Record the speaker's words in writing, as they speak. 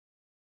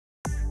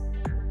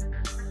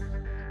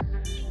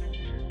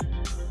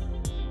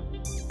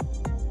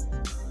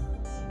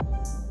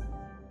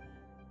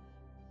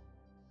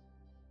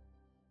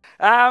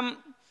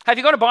Have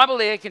you got a Bible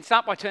there? You can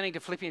start by turning to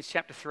Philippians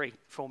chapter 3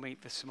 for me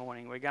this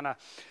morning.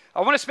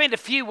 I want to spend a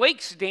few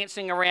weeks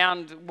dancing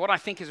around what I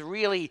think is a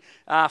really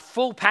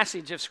full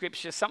passage of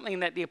Scripture,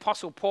 something that the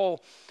Apostle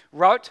Paul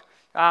wrote.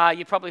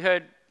 You've probably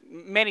heard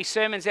many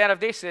sermons out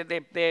of this.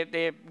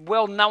 They're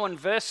well-known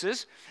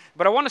verses.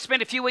 But I want to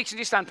spend a few weeks and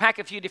just unpack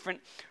a few different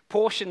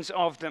portions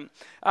of them.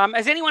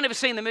 Has anyone ever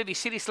seen the movie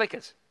City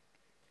Slickers?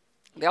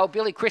 The old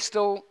Billy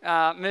Crystal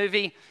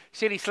movie,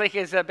 City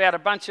Slickers, about a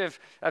bunch of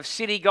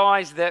city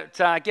guys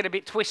that get a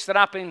bit twisted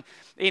up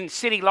in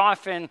city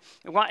life and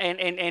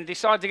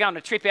decide to go on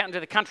a trip out into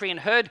the country and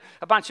herd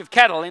a bunch of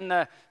cattle in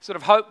the sort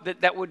of hope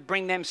that would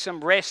bring them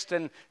some rest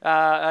and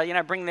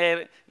bring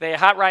their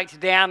heart rates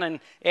down and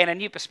a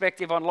new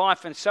perspective on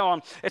life and so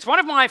on. It's one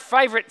of my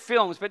favourite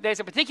films, but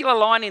there's a particular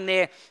line in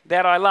there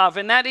that I love,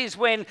 and that is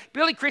when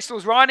Billy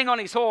Crystal's riding on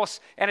his horse,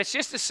 and it's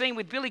just a scene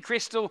with Billy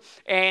Crystal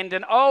and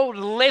an old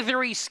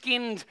leathery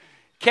skinned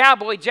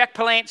cowboy. Jack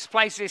Palance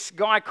plays this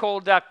guy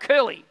called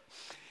Curly.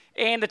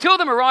 And the two of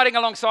them are riding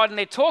alongside and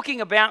they're talking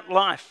about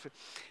life.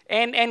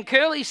 And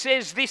Curly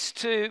says this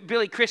to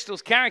Billy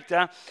Crystal's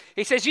character.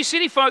 He says, "You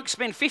city folks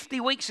spend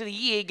 50 weeks of the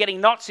year getting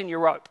knots in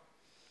your rope.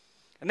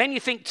 And then you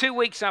think 2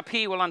 weeks up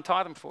here will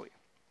untie them for you."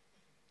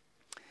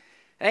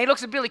 And he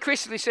looks at Billy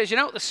Crystal and he says, "You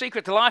know what the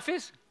secret to life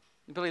is?"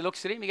 And Billy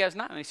looks at him, he goes,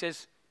 "No." And he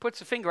says,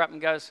 puts a finger up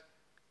and goes,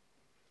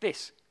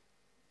 "This."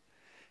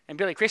 And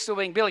Billy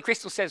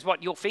Crystal says,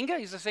 "What, your finger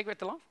is the secret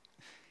to life?"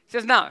 He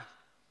says, "No.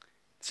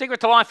 The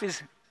secret to life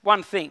is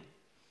one thing."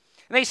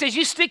 And then he says,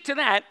 "You stick to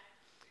that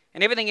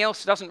and everything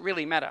else doesn't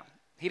really matter."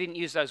 He didn't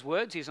use those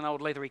words. He's an old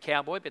leathery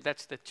cowboy, but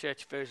that's the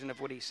church version of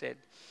what he said.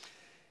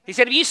 He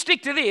said, "If you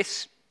stick to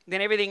this,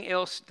 then everything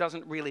else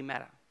doesn't really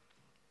matter."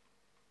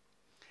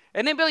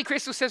 And then Billy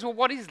Crystal says, "Well,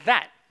 what is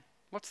that?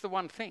 What's the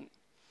one thing?"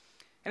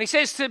 And he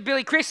says to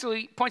Billy Crystal,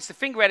 he points the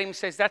finger at him and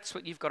says, "That's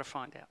what you've got to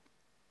find out.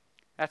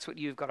 That's what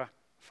you've got to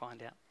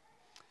find out."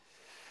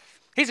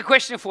 Here's a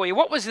question for you.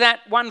 What was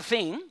that one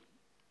thing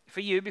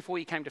for you before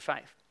you came to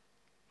faith?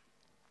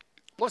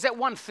 What was that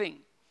one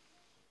thing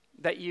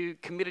that you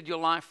committed your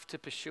life to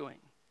pursuing?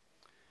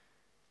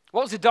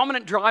 What was the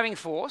dominant driving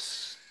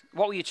force?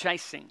 What were you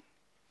chasing?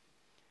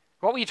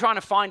 What were you trying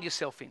to find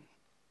yourself in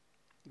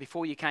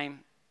before you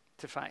came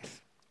to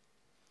faith?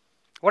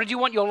 What did you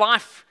want your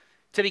life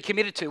to be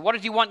committed to? What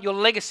did you want your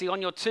legacy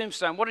on your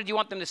tombstone? What did you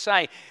want them to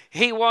say?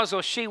 He was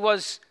or she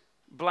was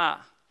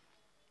blah.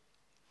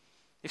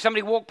 If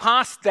somebody walked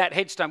past that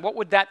headstone, what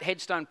would that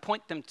headstone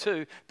point them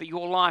to that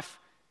your life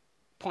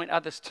point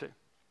others to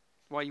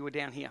while you were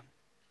down here?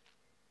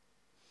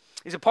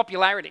 Is it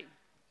popularity?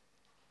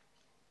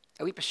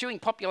 Are we pursuing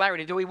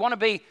popularity? Do we want to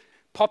be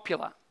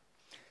popular?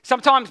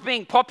 Sometimes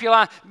being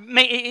popular,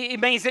 it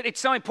means that it's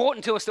so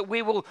important to us that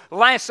we will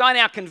lay aside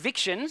our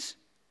convictions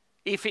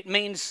if it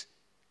means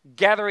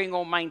gathering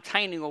or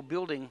maintaining or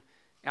building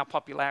our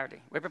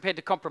popularity. We're prepared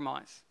to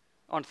compromise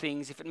on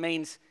things if it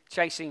means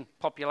chasing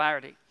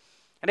popularity.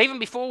 And even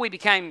before we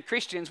became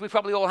Christians, we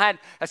probably all had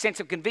a sense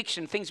of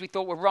conviction, things we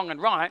thought were wrong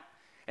and right,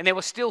 and there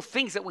were still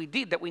things that we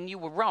did that we knew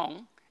were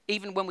wrong,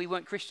 even when we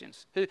weren't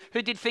Christians.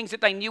 Who did things that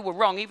they knew were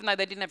wrong, even though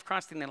they didn't have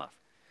Christ in their life?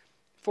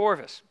 4 of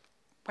us.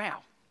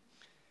 Wow.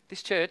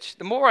 This church,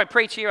 the more I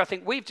preach here, I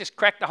think we've just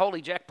cracked the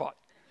holy jackpot,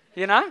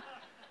 you know?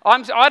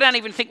 I don't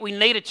even think we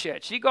need a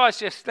church. You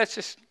guys let's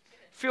just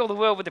fill the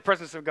world with the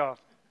presence of God.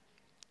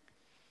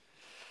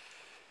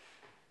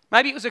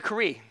 Maybe it was a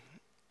career.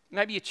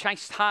 Maybe you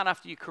chased hard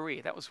after your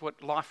career. That was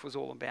what life was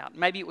all about.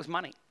 Maybe it was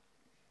money.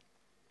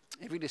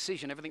 Every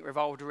decision, everything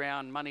revolved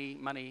around money,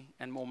 money,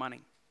 and more money.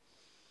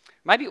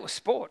 Maybe it was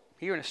sport.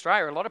 Here in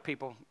Australia, a lot of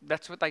people,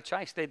 that's what they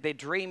chase. Their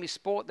dream is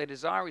sport. Their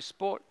desire is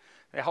sport.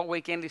 Their whole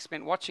weekend is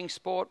spent watching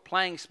sport,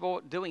 playing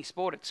sport, doing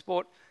sport. It's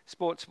sport,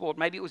 sport, sport.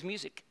 Maybe it was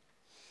music.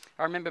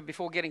 I remember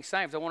before getting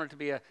saved, I wanted to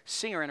be a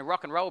singer in a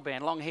rock and roll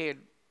band, long-haired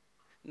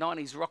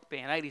 90s rock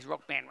band, 80s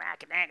rock band.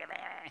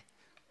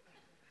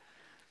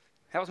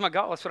 That was my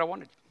goal. That's what I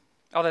wanted.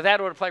 Either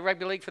that or to play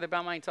rugby league for the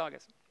Balmain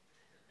Tigers.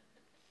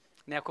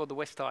 Now called the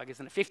West Tigers.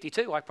 And at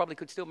 52, I probably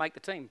could still make the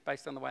team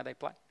based on the way they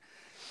play.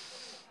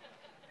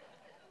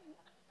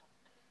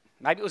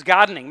 Maybe it was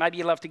gardening. Maybe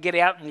you loved to get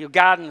out and your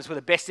gardens were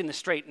the best in the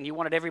street and you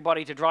wanted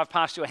everybody to drive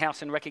past your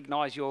house and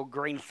recognise your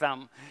green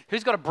thumb.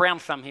 Who's got a brown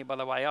thumb here, by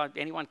the way?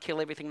 Anyone kill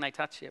everything they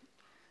touch? Yep.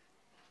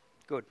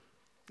 Good.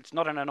 It's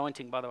not an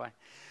anointing, by the way.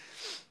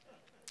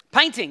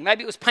 Painting.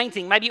 Maybe it was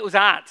painting. Maybe it was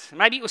art.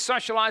 Maybe it was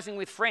socialising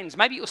with friends.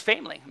 Maybe it was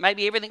family.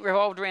 Maybe everything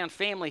revolved around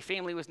family.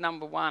 Family was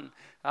number one.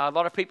 A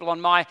lot of people on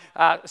my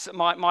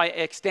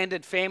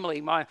extended family,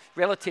 my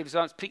relatives,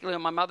 particularly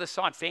on my mother's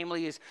side,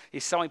 family is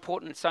so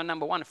important. It's so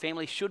number one.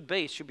 Family should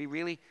be. It should be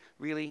really,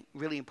 really,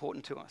 really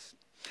important to us.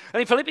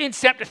 And in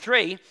Philippians chapter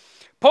 3,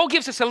 Paul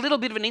gives us a little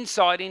bit of an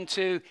insight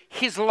into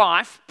his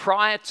life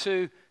prior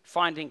to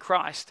finding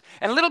Christ,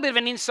 and a little bit of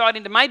an insight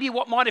into maybe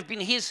what might have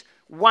been his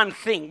one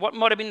thing, what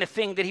might have been the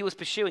thing that he was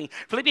pursuing.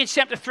 Philippians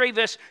chapter 3,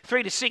 verse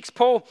 3 to 6,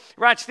 Paul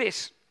writes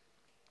this: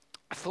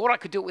 "I thought I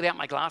could do it without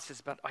my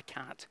glasses, but I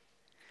can't.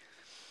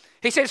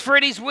 He says, for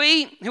it is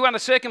we who are the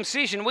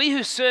circumcision, we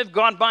who serve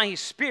God by his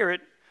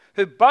Spirit,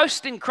 who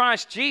boast in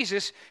Christ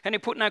Jesus and who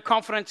put no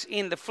confidence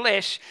in the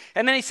flesh.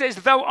 And then he says,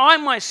 though I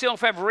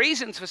myself have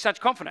reasons for such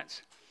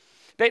confidence.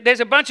 There's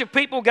a bunch of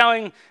people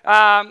going,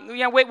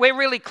 we're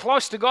really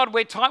close to God,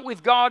 we're tight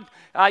with God,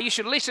 you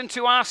should listen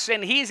to us,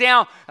 and here's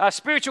our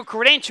spiritual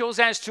credentials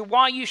as to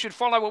why you should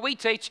follow what we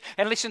teach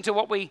and listen to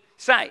what we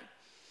say.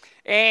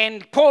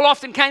 And Paul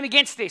often came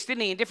against this,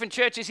 didn't he? In different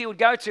churches he would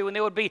go to, and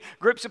there would be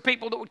groups of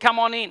people that would come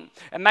on in,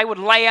 and they would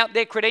lay out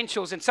their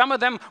credentials, and some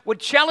of them would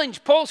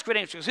challenge Paul's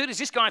credentials. Who does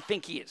this guy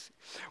think he is?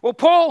 Well,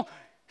 Paul,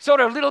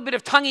 sort of a little bit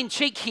of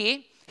tongue-in-cheek here,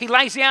 he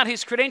lays out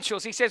his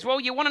credentials. He says, well,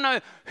 you want to know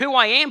who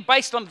I am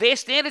based on their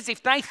standards?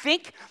 If they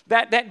think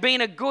that being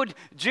a good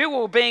Jew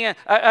or being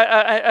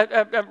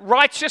a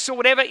righteous or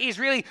whatever is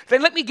really,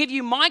 then let me give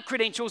you my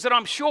credentials that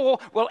I'm sure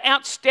will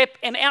outstep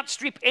and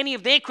outstrip any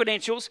of their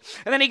credentials.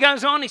 And then he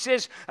goes on, he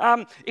says,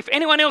 if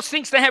anyone else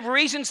thinks they have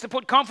reasons to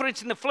put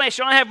confidence in the flesh,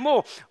 I have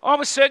more. I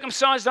was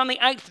circumcised on the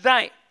 8th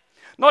day.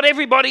 Not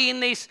everybody in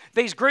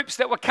these groups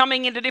that were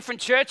coming into different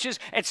churches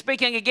and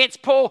speaking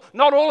against Paul,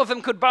 not all of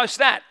them could boast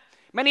that.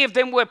 Many of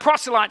them were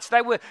proselytes.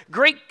 They were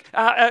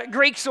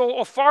Greeks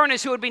or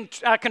foreigners who had been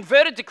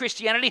converted to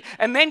Christianity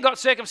and then got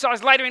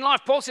circumcised later in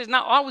life. Paul says,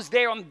 no, I was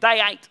there on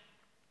day 8.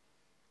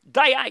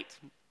 Day 8.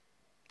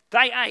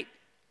 Day 8.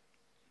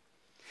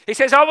 He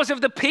says, I was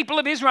of the people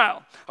of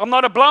Israel. I'm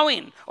not a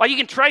blow-in. Or you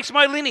can trace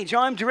my lineage.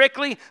 I am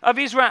directly of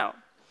Israel,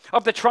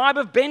 of the tribe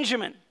of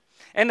Benjamin.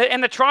 And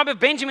the tribe of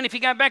Benjamin, if you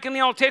go back in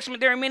the Old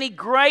Testament, there are many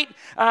great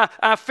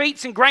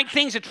feats and great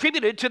things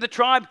attributed to the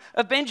tribe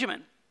of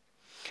Benjamin.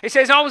 It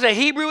says, I was a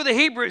Hebrew of the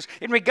Hebrews.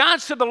 In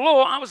regards to the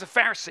law, I was a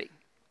Pharisee. In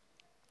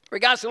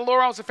regards to the law,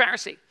 I was a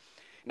Pharisee.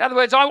 In other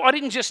words, I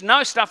didn't just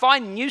know stuff, I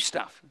knew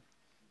stuff.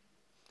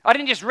 I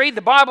didn't just read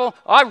the Bible,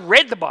 I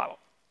read the Bible.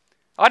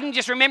 I didn't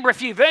just remember a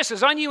few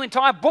verses, I knew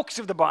entire books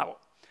of the Bible.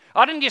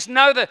 I didn't just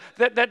know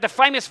the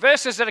famous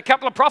verses that a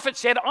couple of prophets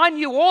said, I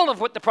knew all of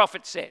what the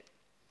prophets said.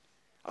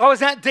 I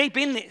was that deep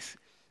in this.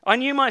 I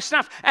knew my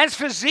stuff. As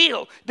for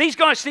zeal, these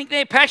guys think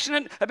they're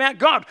passionate about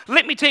God.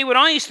 Let me tell you what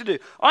I used to do.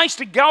 I used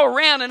to go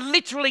around and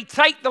literally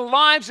take the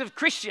lives of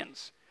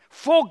Christians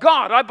for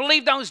God. I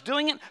believed I was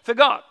doing it for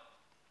God.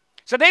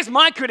 So there's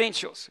my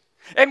credentials.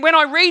 And when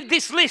I read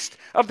this list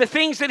of the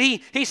things that he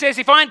says,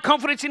 if I had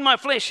confidence in my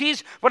flesh,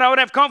 here's what I would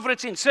have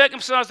confidence in.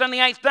 Circumcised on the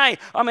 8th day.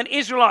 I'm an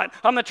Israelite.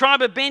 I'm the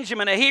tribe of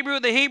Benjamin, a Hebrew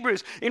of the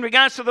Hebrews. In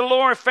regards to the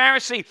law, a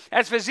Pharisee.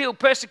 As for zeal,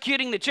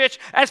 persecuting the church.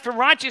 As for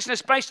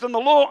righteousness based on the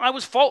law, I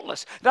was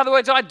faultless. In other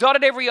words, I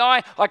dotted every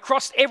I. I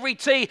crossed every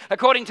T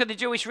according to the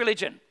Jewish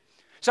religion.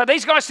 So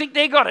these guys think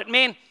they got it.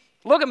 Man,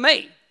 look at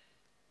me.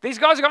 These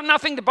guys have got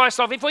nothing to boast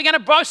of. If we're going to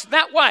boast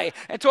that way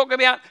and talk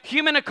about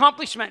human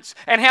accomplishments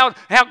and how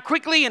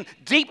quickly and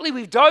deeply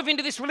we've dove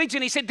into this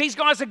religion, he said, these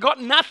guys have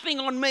got nothing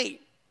on me.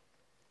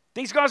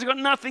 These guys have got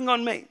nothing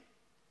on me.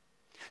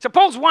 So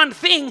Paul's one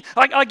thing,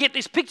 I get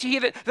this picture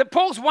here that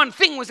Paul's one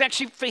thing was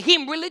actually for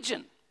him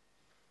religion.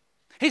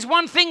 His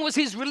one thing was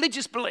his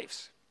religious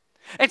beliefs.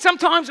 And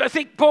sometimes I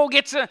think Paul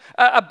gets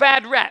a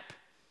bad rap.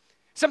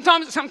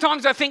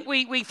 Sometimes I think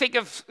we think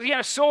of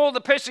Saul, the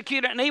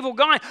persecutor, an evil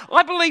guy.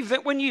 I believe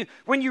that when you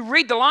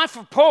read the life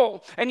of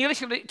Paul and you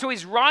listen to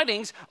his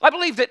writings, I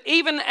believe that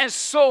even as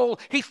Saul,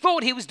 he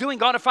thought he was doing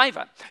God a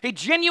favor. He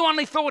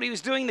genuinely thought he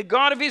was doing the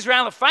God of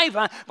Israel a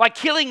favor by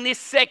killing this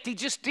sect. He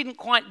just didn't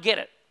quite get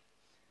it.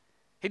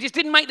 He just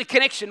didn't make the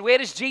connection. Where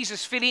does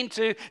Jesus fit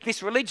into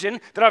this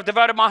religion that I've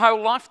devoted my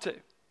whole life to?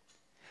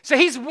 So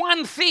his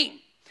one thing.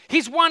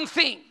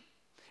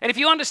 And if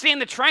you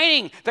understand the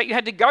training that you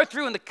had to go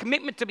through and the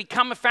commitment to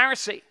become a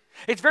Pharisee,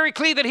 it's very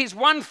clear that his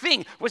one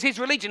thing was his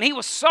religion. He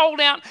was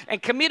sold out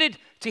and committed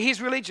to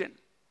his religion.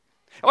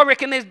 I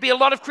reckon there'd be a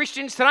lot of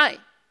Christians today.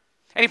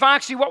 And if I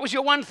asked you, what was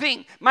your one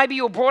thing? Maybe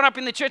you were brought up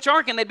in the church. I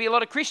reckon there'd be a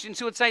lot of Christians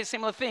who would say a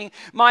similar thing.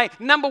 My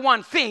number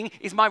one thing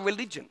is my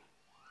religion.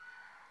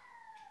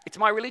 It's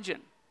my religion.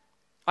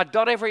 I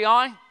dot every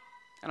I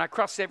and I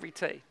cross every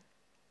T.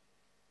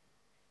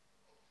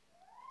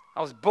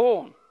 I was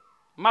born.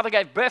 Mother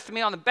gave birth to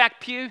me on the back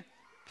pew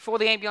before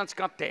the ambulance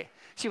got there.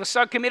 She was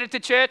so committed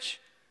to church.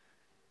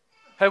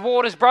 Her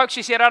waters broke.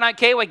 She said, I don't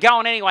care. We're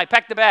going anyway.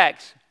 Pack the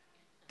bags.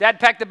 Dad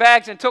packed the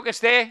bags and took us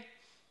there.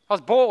 I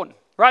was born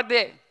right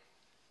there.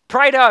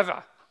 Prayed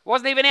over.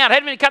 Wasn't even out.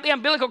 Hadn't even cut the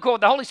umbilical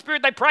cord. The Holy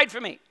Spirit, they prayed for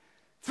me.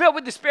 Filled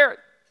with the Spirit.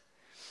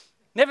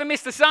 Never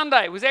missed a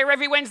Sunday. Was there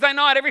every Wednesday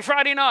night, every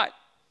Friday night.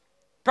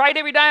 Prayed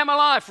every day of my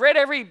life. Read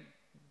every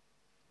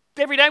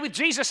day with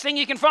Jesus thing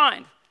you can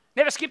find.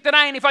 Never skipped a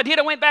day, and if I did,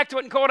 I went back to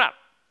it and caught up.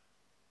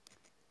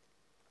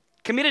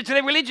 Committed to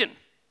their religion.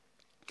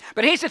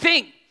 But here's the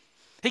thing.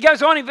 He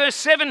goes on in verse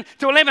 7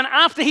 to 11.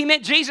 After he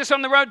met Jesus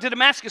on the road to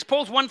Damascus,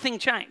 Paul's one thing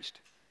changed.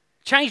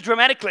 Changed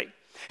dramatically.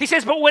 He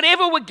says, but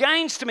whatever were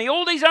gains to me,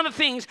 all these other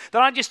things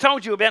that I just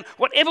told you about,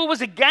 whatever was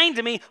a gain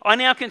to me, I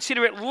now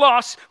consider it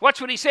loss.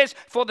 Watch what he says,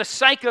 for the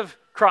sake of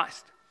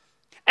Christ.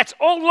 It's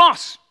all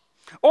loss.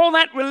 All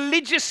that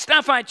religious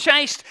stuff I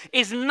chased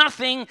is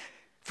nothing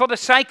for the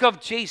sake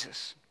of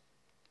Jesus.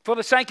 For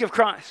the sake of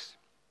Christ.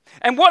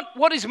 And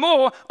what is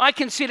more, I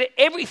consider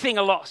everything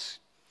a loss.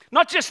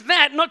 Not just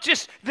that, not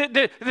just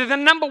the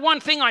number one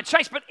thing I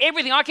chase, but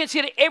everything. I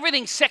consider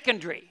everything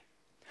secondary.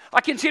 I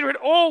consider it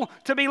all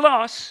to be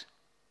loss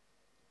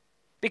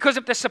because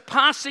of the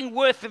surpassing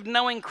worth of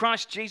knowing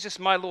Christ Jesus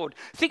my Lord.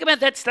 Think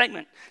about that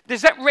statement.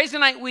 Does that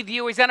resonate with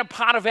you? Is that a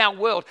part of our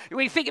world? When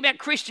we think about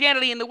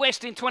Christianity in the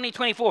West in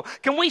 2024,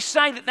 can we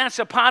say that that's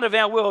a part of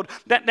our world?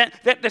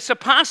 That the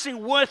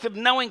surpassing worth of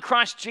knowing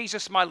Christ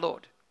Jesus my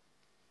Lord?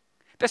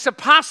 The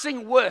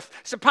surpassing worth,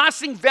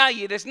 surpassing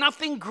value. There's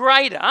nothing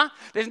greater,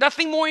 there's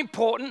nothing more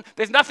important,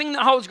 there's nothing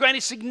that holds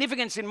greater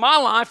significance in my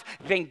life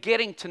than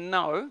getting to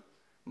know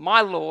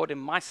my Lord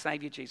and my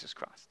Savior, Jesus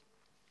Christ.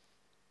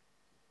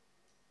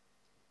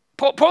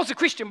 Paul's a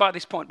Christian by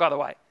this point, by the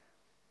way.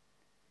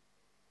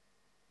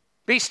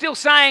 But he's still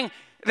saying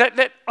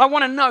that I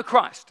want to know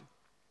Christ.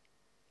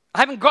 I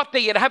haven't got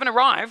there yet, I haven't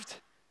arrived,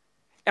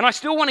 and I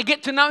still want to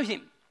get to know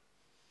him.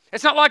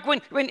 It's not like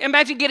when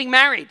imagine getting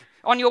married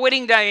on your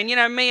wedding day,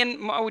 and me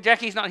and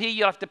Jackie's not here,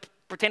 you'll have to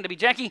pretend to be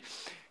Jackie.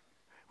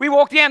 We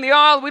walk down the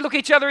aisle, we look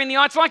each other in the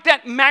eye. It's like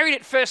that Married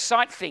at First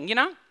Sight thing,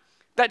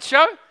 that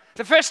show?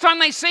 The first time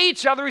they see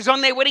each other is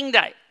on their wedding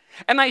day.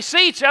 And they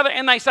see each other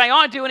and they say,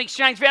 I do, and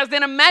exchange vows.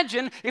 Then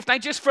imagine if they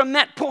just from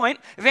that point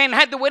then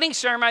had the wedding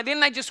ceremony, then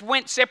they just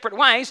went separate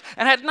ways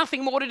and had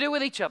nothing more to do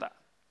with each other.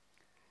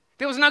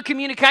 There was no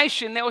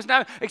communication, there was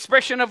no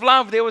expression of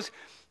love, there was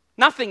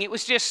nothing. It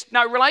was just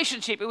no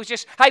relationship. It was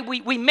just, hey,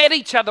 we met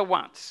each other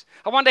once.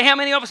 I wonder how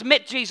many of us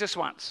met Jesus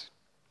once.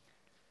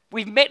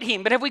 We've met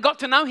him, but have we got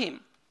to know him?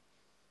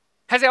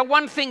 Has our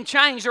one thing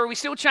changed, or are we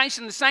still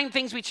chasing the same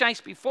things we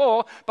chased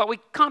before, but we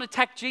kind of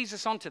tack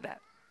Jesus onto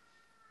that?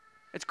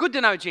 It's good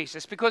to know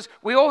Jesus because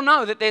we all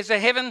know that there's a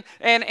heaven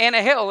and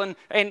a hell, and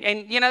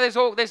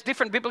there's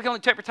different biblical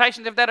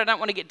interpretations of that. I don't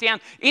want to get down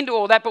into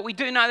all that, but we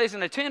do know there's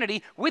an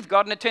eternity with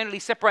God, an eternity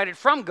separated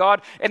from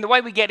God, and the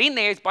way we get in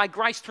there is by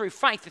grace through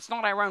faith. It's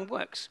not our own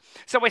works.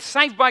 So we're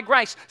saved by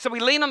grace. So we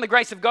lean on the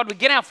grace of God. We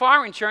get our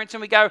fire insurance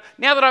and we go,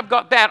 now that I've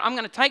got that, I'm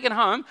going to take it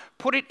home,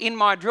 put it in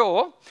my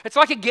drawer. It's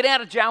like a get out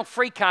of jail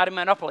free card in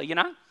Monopoly,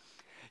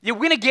 You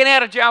win a get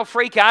out of jail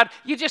free card,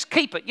 you just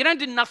keep it. You don't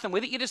do nothing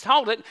with it, you just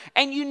hold it,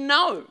 and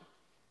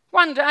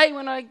one day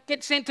when I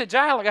get sent to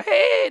jail, I go,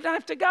 hey, don't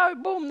have to go,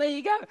 boom, there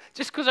you go,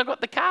 just because I got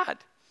the card.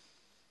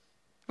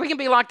 We can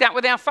be like that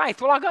with our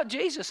faith. Well, I got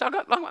Jesus, I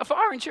got my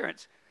fire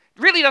insurance.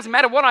 It really doesn't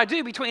matter what I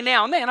do between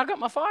now and then, I got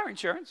my fire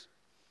insurance.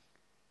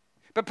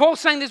 But Paul's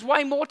saying there's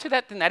way more to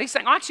that than that. He's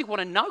saying, I actually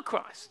want to know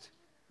Christ.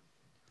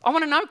 I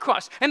want to know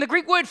Christ. And the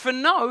Greek word for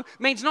know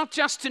means not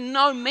just to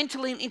know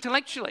mentally and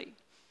intellectually.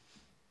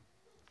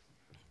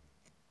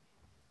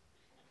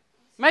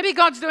 Maybe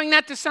God's doing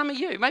that to some of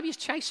you. Maybe he's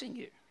chasing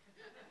you.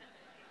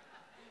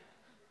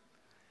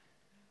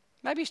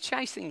 Maybe he's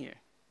chasing you.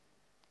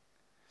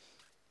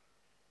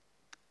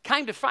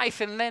 Came to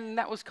faith and then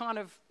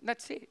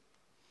that's it.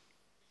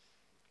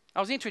 I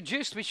was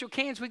introduced, we shook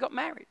hands, we got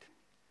married.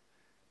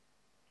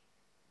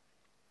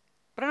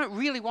 But I don't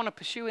really want to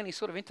pursue any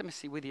sort of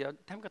intimacy with you. I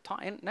haven't got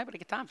time. Nobody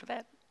got time for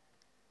that.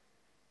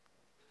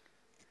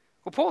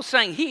 Well, Paul's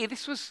saying here,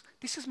 this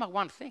is my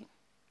one thing.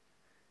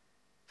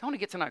 I want to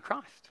get to know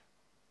Christ.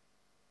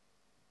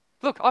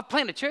 Look, I've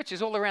planted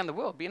churches all around the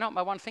world, but you know what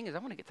my one thing is? I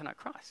want to get to know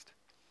Christ.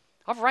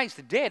 I've raised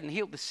the dead and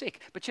healed the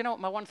sick, but you know what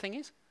my one thing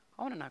is?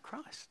 I want to know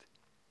Christ.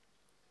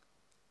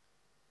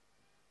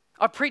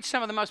 I've preached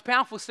some of the most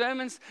powerful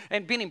sermons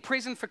and been in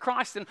prison for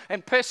Christ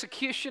and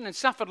persecution and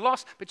suffered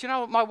loss, but you know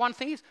what my one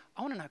thing is?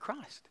 I want to know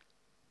Christ.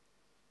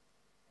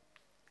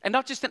 And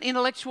not just an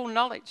intellectual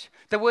knowledge.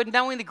 The word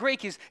know in the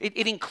Greek it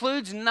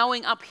includes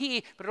knowing up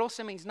here, but it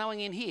also means knowing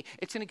in here.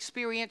 It's an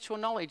experiential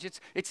knowledge.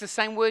 It's the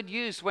same word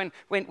used when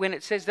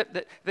it says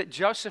that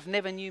Joseph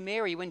never knew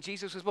Mary when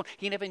Jesus was born.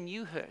 He never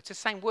knew her. It's the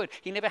same word.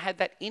 He never had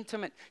that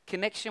intimate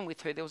connection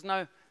with her. There was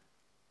no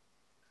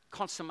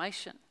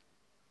consummation.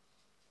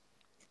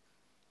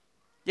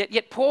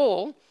 Yet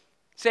Paul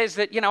says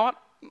that, you know what,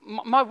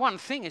 my one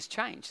thing has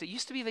changed. It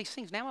used to be these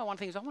things. Now my one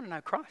thing is I want to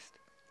know Christ.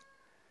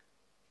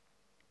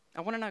 I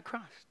want to know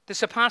Christ. The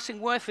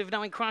surpassing worth of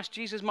knowing Christ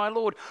Jesus my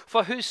Lord,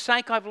 for whose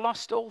sake I've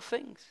lost all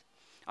things.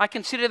 I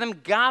consider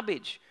them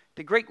garbage.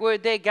 The Greek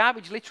word there,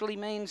 garbage, literally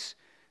means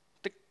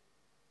the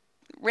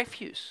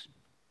refuse.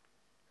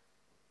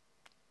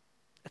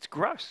 It's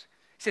gross.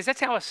 He says,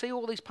 that's how I see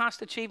all these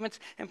past achievements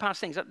and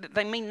past things.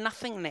 They mean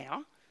nothing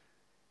now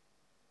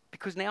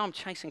because now I'm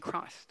chasing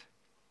Christ.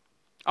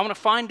 I want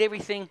to find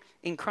everything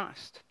in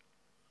Christ.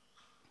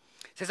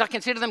 It says, I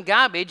consider them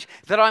garbage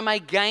that I may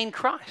gain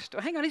Christ. Oh,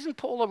 hang on, isn't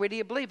Paul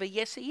already a believer?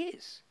 Yes, he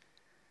is.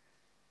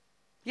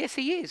 Yes,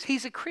 he is.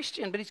 He's a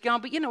Christian, but he's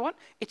going, but you know what?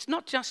 It's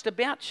not just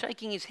about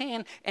shaking his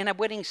hand and a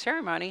wedding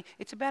ceremony.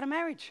 It's about a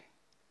marriage.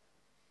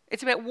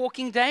 It's about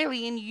walking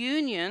daily in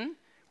union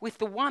with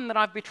the one that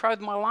I've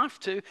betrothed my life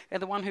to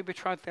and the one who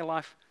betrothed their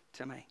life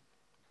to me.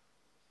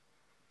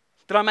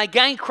 That I may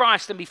gain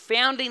Christ and be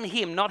found in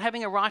him, not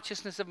having a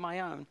righteousness of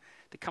my own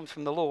that comes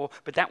from the law,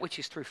 but that which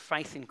is through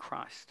faith in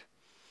Christ.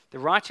 The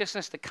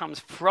righteousness that comes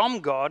from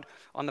God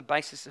on the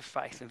basis of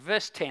faith. In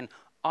verse 10,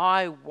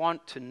 I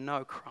want to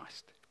know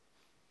Christ.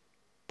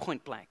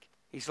 Point blank.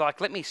 He's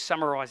like, let me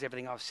summarize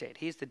everything I've said.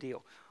 Here's the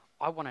deal.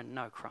 I want to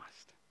know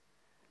Christ.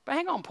 But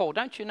hang on, Paul,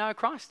 don't you know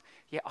Christ?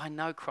 Yeah, I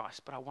know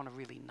Christ, but I want to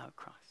really know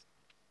Christ.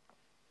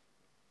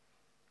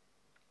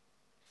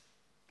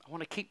 I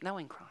want to keep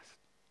knowing Christ.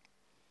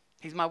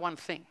 He's my one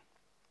thing.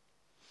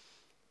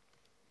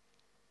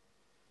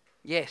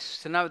 Yes,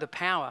 to know the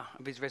power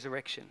of his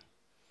resurrection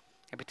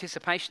and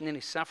participation in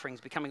his sufferings,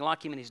 becoming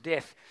like him in his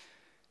death,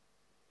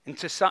 and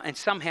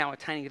somehow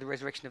attaining the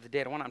resurrection of the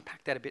dead. I want to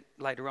unpack that a bit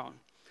later on.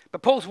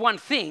 But Paul's one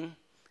thing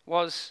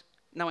was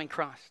knowing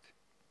Christ.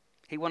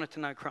 He wanted to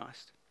know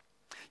Christ.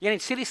 Yet in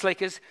City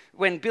Slickers,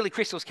 when Billy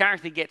Crystal's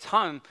character gets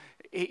home,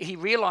 he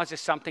realizes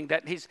something,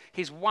 that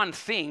his one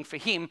thing for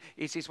him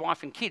is his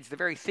wife and kids. The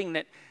very thing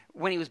that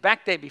when he was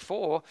back there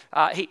before,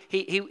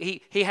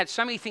 he had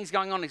so many things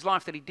going on in his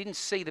life that he didn't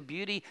see the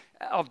beauty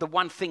of the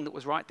one thing that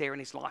was right there in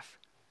his life.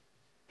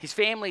 His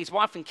family, his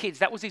wife and kids,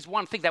 that was his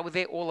one thing. They were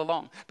there all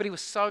along. But he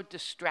was so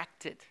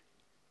distracted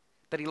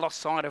that he lost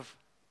sight of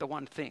the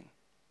one thing.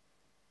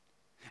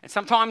 And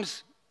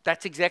sometimes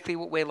that's exactly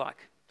what we're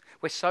like.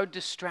 We're so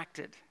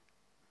distracted.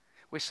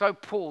 We're so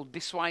pulled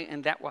this way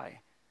and that way.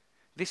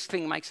 This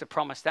thing makes a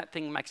promise, that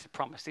thing makes a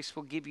promise. This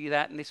will give you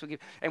that, and this will give.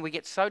 And we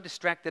get so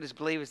distracted as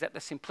believers that the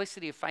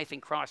simplicity of faith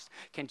in Christ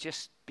can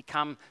just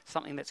become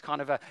something that's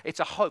kind of it's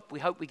a hope. We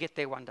hope we get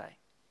there one day.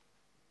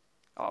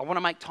 I want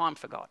to make time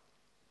for God.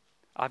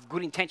 I have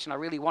good intention, I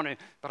really want to,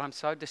 but I'm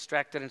so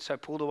distracted and so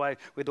pulled away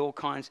with all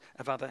kinds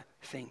of other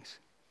things.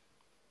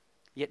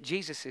 Yet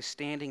Jesus is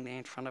standing there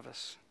in front of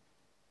us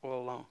all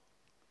along,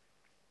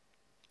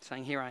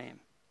 saying, here I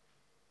am.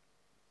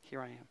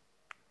 Here I am.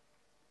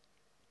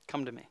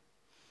 Come to me,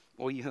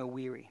 all you who are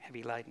weary,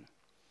 heavy laden,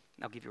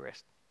 and I'll give you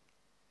rest.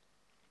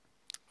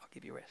 I'll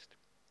give you rest.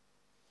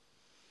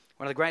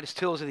 One of the greatest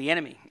tools of the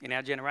enemy in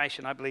our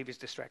generation, I believe, is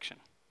distraction.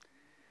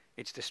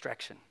 It's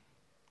distraction.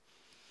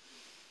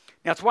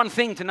 Now, it's one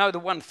thing to know the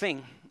one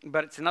thing,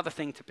 but it's another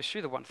thing to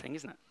pursue the one thing,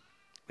 isn't it?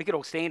 We could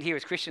all stand here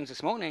as Christians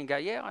this morning and go,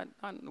 yeah,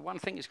 the one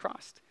thing is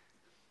Christ.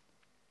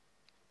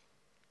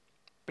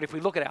 But if we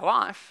look at our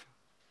life,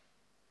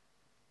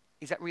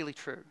 is that really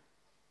true?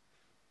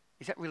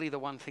 Is that really the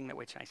one thing that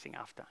we're chasing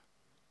after?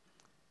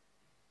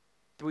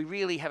 Do we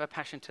really have a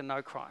passion to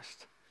know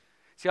Christ?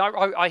 See,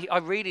 I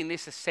read in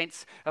this a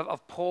sense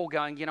of Paul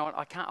going, you know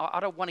what, I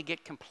don't want to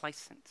get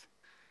complacent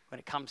when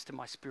it comes to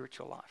my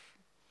spiritual life.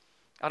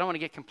 I don't want to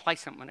get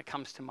complacent when it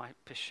comes to my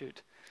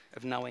pursuit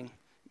of knowing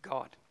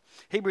God.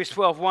 Hebrews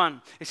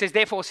 12:1, it says,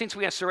 therefore, since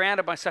we are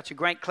surrounded by such a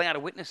great cloud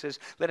of witnesses,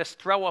 let us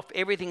throw off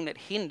everything that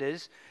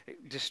hinders,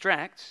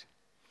 distracts,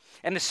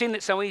 and the sin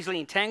that so easily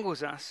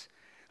entangles us.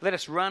 Let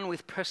us run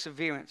with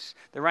perseverance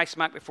the race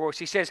marked before us.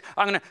 He says,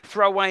 I'm going to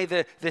throw away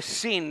the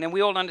sin. And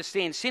we all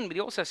understand sin, but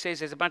he also says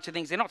there's a bunch of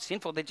things. They're not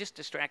sinful, they're just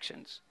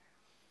distractions.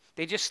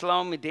 They're just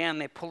slowing me down.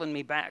 They're pulling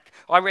me back.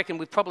 I reckon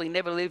we've probably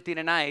never lived in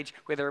an age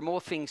where there are more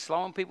things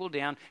slowing people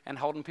down and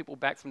holding people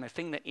back from the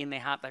thing that in their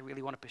heart they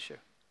really want to pursue.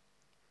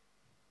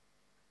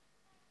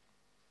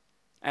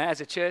 And as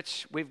a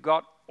church, we've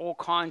got all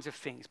kinds of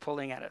things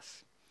pulling at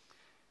us.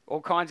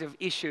 All kinds of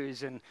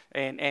issues and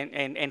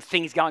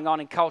things going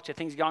on in culture,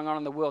 things going on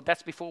in the world.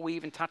 That's before we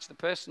even touch the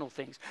personal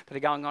things that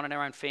are going on in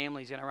our own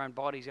families, in our own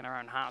bodies, in our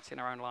own hearts, in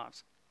our own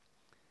lives.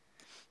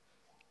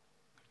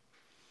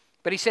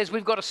 But he says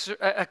we've got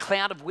a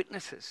cloud of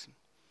witnesses.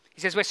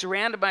 He says we're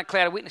surrounded by a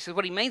cloud of witnesses.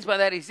 What he means by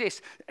that is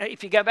this.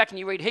 If you go back and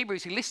you read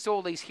Hebrews, he lists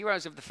all these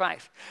heroes of the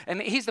faith. And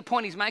here's the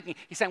point he's making.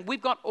 He's saying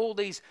we've got all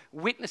these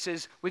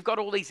witnesses. We've got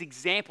all these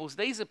examples.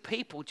 These are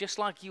people just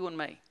like you and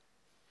me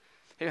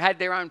who had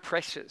their own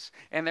pressures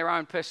and their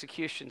own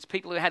persecutions.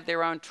 People who had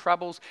their own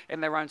troubles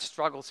and their own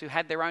struggles, who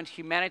had their own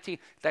humanity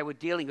they were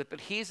dealing with.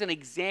 But here's an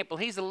example.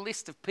 Here's a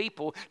list of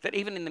people that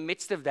even in the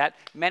midst of that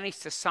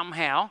managed to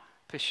somehow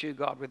pursue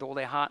God with all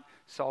their heart,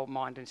 soul,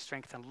 mind, and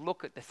strength. And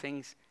look at the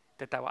things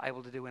that they were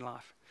able to do in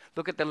life.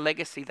 Look at the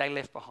legacy they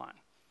left behind.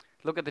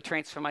 Look at the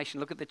transformation.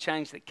 Look at the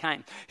change that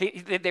came.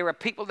 There are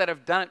people that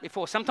have done it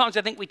before. Sometimes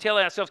I think we tell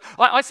ourselves,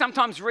 I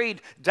sometimes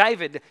read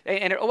David,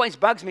 and it always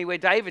bugs me where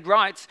David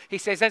writes, he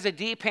says, as a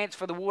deer pants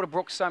for the water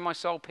brook, so my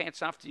soul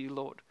pants after you,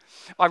 Lord.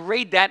 I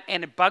read that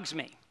and it bugs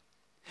me.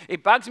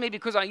 It bugs me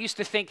because I used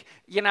to think,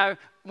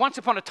 once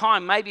upon a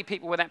time, maybe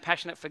people were that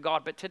passionate for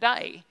God, but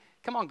today,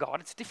 come on,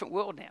 God, it's a different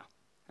world now.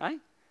 Eh?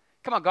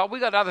 Come on, God,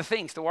 we've got other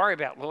things to worry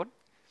about, Lord.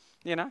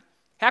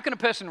 How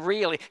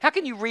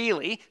can you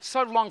really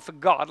so long for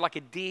God like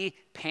a deer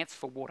pants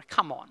for water?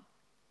 Come on.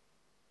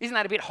 Isn't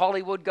that a bit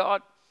Hollywood,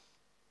 God?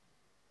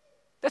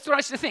 That's what I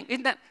used to think.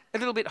 Isn't that a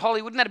little bit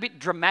Hollywood? Isn't that a bit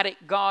dramatic,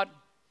 God?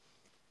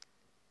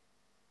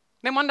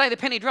 Then one day the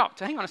penny dropped.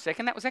 Hang on a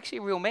second, that was actually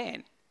a real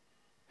man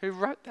who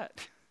wrote that.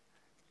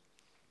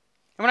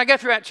 And when I go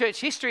throughout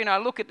church history and I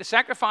look at the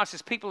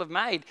sacrifices people have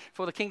made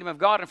for the kingdom of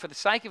God and for the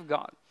sake of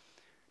God,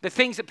 the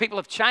things that people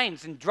have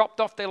changed and dropped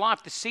off their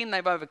life, the sin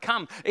they've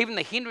overcome, even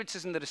the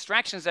hindrances and the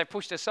distractions they've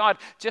pushed aside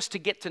just to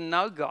get to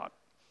know God.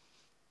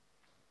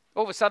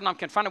 All of a sudden I'm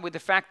confronted with the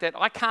fact that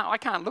I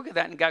can't look at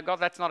that and go, God,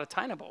 that's not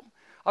attainable.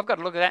 I've got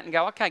to look at that and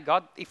go, okay,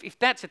 God, if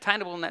that's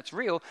attainable and that's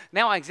real,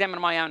 now I examine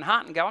my own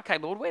heart and go, okay,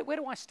 Lord, where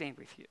do I stand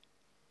with you?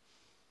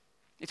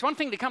 It's one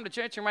thing to come to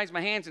church and raise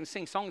my hands and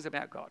sing songs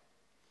about God.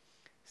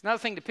 It's another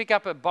thing to pick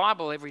up a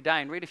Bible every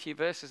day and read a few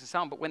verses and so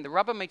on. But when the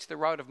rubber meets the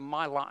road of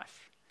my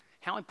life,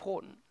 how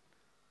important,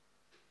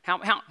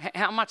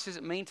 how much does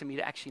it mean to me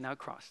to actually know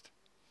Christ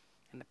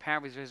and the power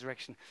of his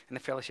resurrection and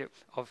the fellowship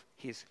of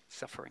his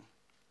suffering?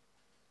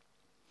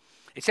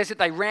 It says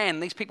that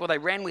these people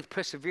ran with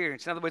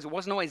perseverance. In other words, it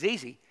wasn't always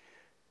easy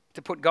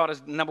to put God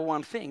as the number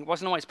one thing. It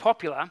wasn't always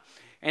popular.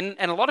 And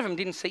a lot of them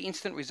didn't see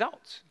instant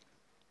results.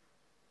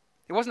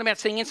 It wasn't about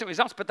seeing instant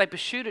results, but they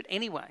pursued it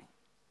anyway.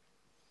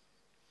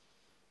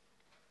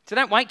 So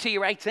don't wait till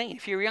you're 18.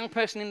 If you're a young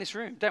person in this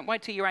room, don't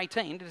wait till you're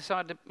 18 to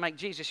decide to make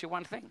Jesus your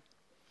one thing.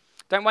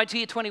 Don't wait till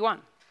you're 21.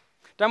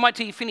 Don't wait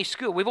till you finish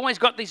school. We've always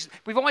got this,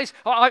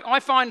 I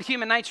find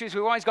human nature is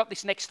we've always got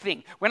this next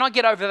thing. When I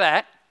get over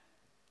that,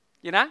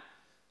 you know,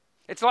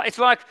 it's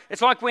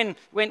like when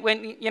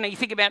you know, you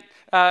think about,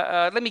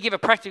 let me give a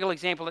practical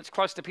example that's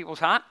close to people's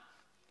heart,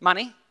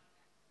 money.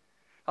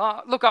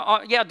 Look,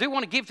 I do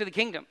want to give to the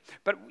kingdom,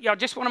 but I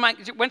just want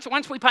to make,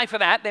 once we pay for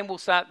that, then we'll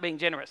start being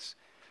generous.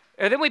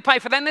 Then we pay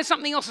for that, and there's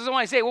something else is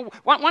always there. Well,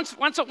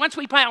 once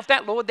we pay off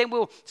that, Lord, then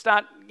we'll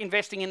start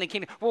investing in the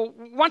kingdom. Well,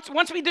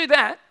 once we do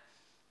that,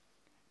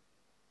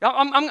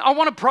 I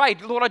want to pray,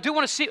 Lord. I do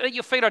want to sit at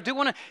your feet. I do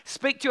want to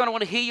speak to you, and I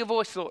want to hear your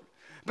voice, Lord.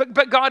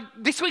 But God,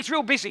 this week's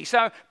real busy.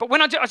 But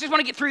when I just want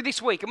to get through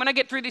this week, and when I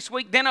get through this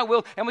week, then I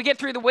will. And we get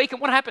through the week,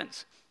 and what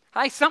happens?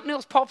 Hey, something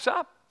else pops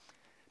up,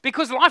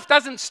 because life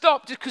doesn't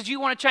stop just because you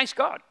want to chase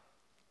God.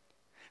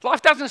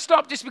 Life doesn't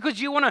stop just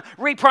because you want to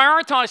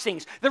reprioritize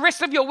things. The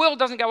rest of your world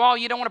doesn't go, oh,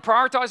 you don't want to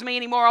prioritize me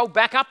anymore, I'll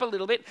back up a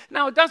little bit.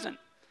 No, it doesn't.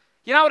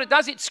 You know what it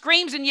does? It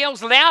screams and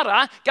yells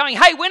louder, going,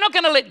 hey, we're not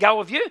going to let go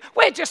of you.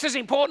 We're just as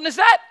important as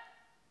that.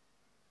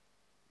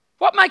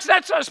 What makes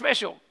that so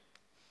special?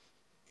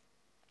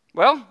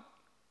 Well,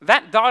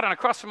 that died on a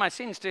cross for my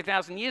sins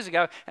 2,000 years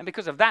ago, and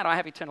because of that, I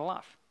have eternal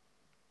life.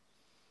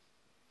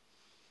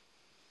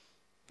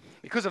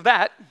 Because of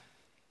that,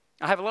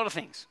 I have a lot of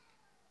things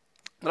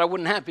that I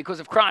wouldn't have because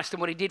of Christ and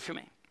what he did for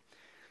me.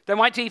 Don't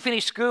wait till you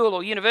finish school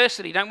or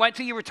university. Don't wait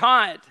till you're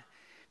retired,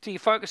 till you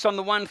focus on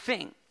the one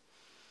thing.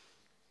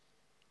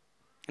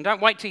 And don't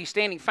wait till you're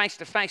standing face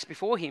to face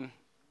before him.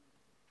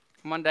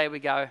 And one day we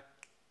go,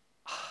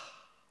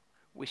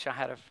 wish I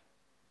had have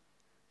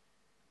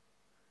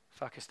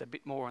focused a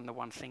bit more on the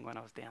one thing when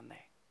I was down there.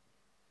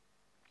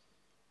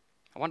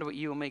 I wonder what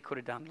you and me could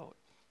have done, Lord.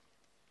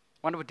 I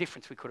wonder what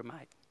difference we could have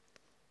made.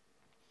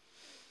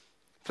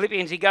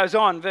 Philippians, he goes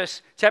on,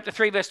 chapter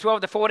 3, verse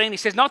 12 to 14, he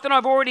says, not that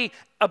I've already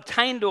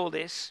obtained all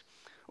this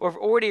or have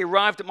already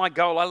arrived at my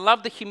goal. I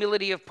love the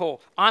humility of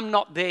Paul. I'm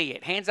not there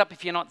yet. Hands up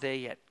if you're not there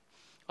yet.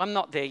 I'm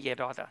not there yet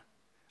either.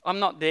 I'm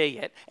not there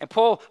yet. And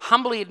Paul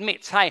humbly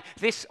admits, hey,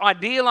 this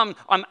ideal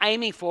I'm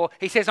aiming for,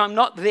 he says, I'm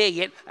not there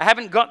yet. I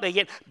haven't got there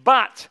yet.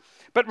 But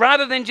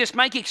rather than just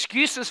make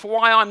excuses for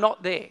why I'm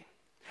not there,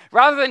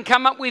 rather than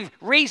come up with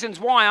reasons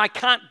why I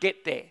can't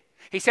get there,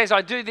 he says,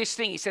 I do this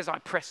thing. He says, I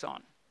press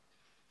on.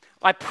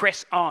 I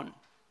press on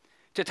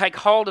to take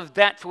hold of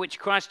that for which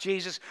Christ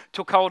Jesus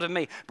took hold of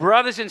me.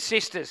 Brothers and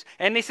sisters,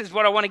 and this is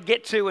what I want to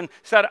get to and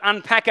start to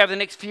unpack over the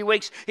next few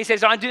weeks. He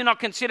says, I do not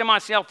consider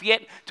myself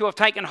yet to have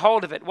taken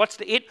hold of it. What's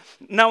the it?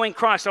 Knowing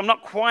Christ. I'm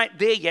not quite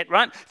there yet,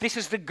 right? This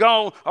is the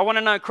goal. I want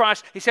to know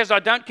Christ. He says,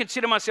 I don't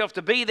consider myself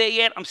to be there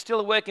yet. I'm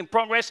still a work in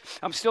progress.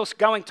 I'm still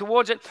going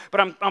towards it,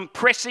 but I'm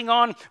pressing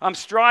on. I'm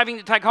striving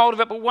to take hold of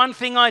it. But one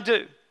thing I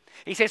do,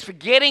 he says,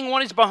 forgetting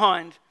what is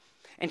behind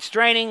and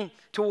straining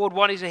toward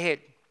what is ahead.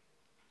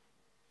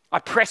 I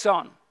press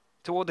on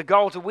toward the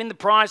goal to win the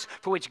prize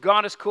for which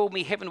God has called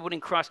me heavenward in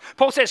Christ.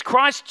 Paul says,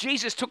 Christ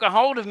Jesus took a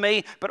hold of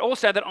me, but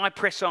also that I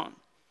press on.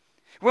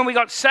 When we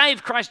got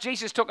saved, Christ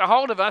Jesus took a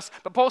hold of us,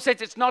 but Paul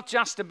says it's not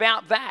just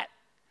about that.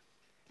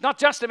 Not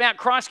just about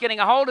Christ getting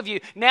a hold of you.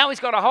 Now he's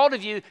got a hold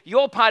of you.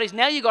 Your part is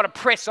now you've got to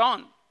press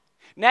on.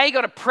 Now you've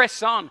got to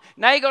press on.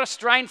 Now you've got to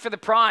strain for the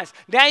prize.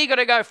 Now you've got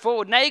to go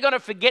forward. Now you've got to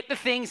forget the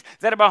things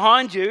that are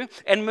behind you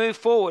and move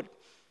forward.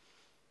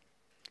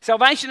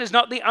 Salvation is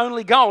not the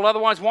only goal.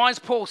 Otherwise, why is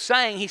Paul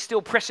saying he's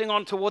still pressing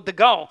on toward the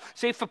goal?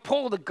 See, for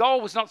Paul, the goal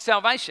was not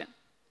salvation.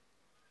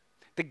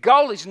 The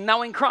goal is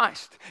knowing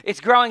Christ. It's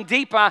growing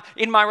deeper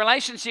in my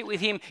relationship with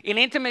him, in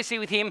intimacy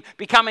with him,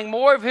 becoming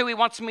more of who he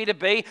wants me to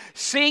be,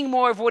 seeing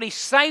more of what he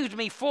saved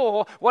me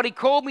for, what he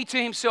called me to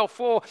himself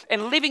for,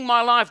 and living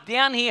my life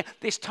down here,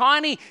 this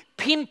tiny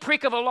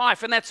pinprick of a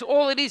life. And that's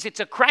all it is. It's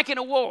a crack in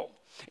a wall.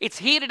 It's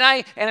here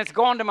today and it's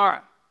gone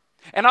tomorrow.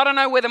 And I don't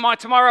know whether my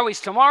tomorrow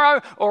is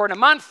tomorrow or in a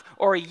month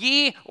or a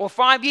year or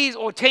 5 years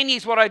or 10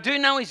 years. What I do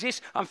know is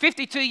this. I'm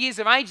 52 years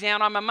of age now,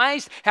 and I'm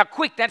amazed how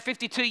quick that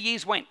 52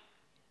 years went.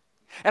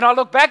 And I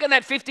look back at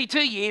that 52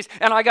 years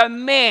and I go,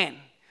 man,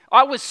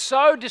 I was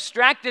so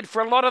distracted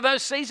for a lot of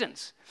those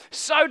seasons.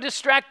 So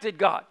distracted,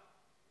 God.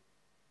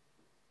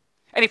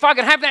 And if I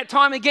could have that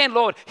time again,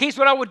 Lord, here's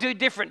what I would do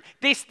different.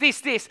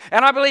 This.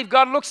 And I believe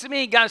God looks at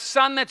me and goes,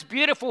 son, that's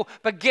beautiful,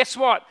 but guess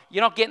what?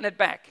 You're not getting it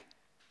back.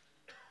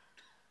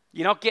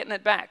 You're not getting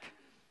it back.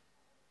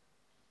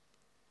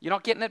 You're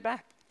not getting it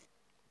back.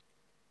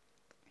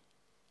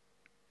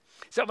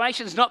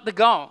 Salvation's not the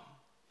goal.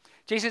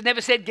 Jesus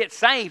never said get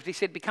saved. He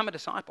said become a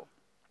disciple.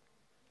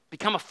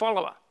 Become a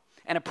follower,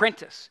 an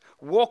apprentice.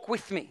 Walk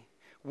with me.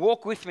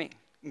 Walk with me.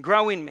 And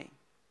grow in me.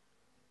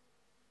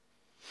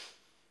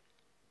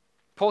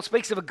 Paul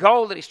speaks of a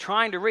goal that he's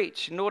trying to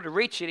reach. In order to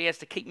reach it, he has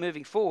to keep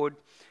moving forward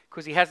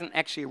because he hasn't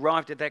actually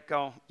arrived at that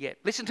goal yet.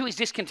 Listen to his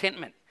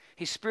discontentment,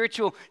 his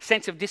spiritual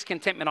sense of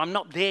discontentment. I'm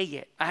not there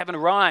yet. I haven't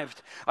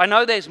arrived. I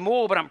know there's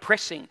more, but I'm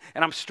pressing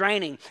and I'm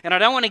straining. And I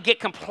don't want to get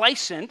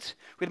complacent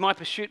with my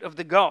pursuit of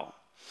the goal.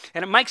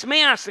 And it makes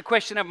me ask the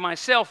question of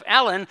myself,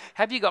 Alan,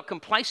 have you got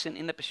complacent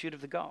in the pursuit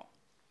of the goal?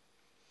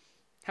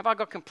 Have I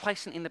got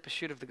complacent in the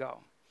pursuit of the goal?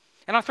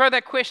 And I throw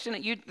that question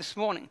at you this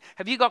morning.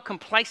 Have you got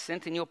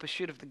complacent in your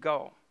pursuit of the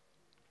goal?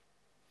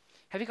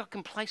 Have you got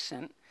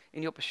complacent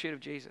in your pursuit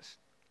of Jesus?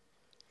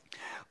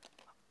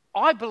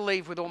 I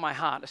believe with all my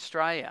heart,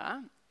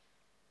 Australia,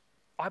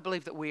 I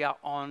believe that we are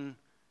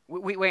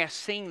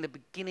seeing the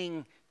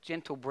beginning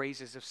gentle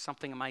breezes of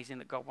something amazing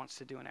that God wants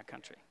to do in our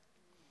country.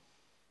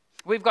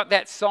 We've got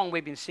that song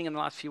we've been singing the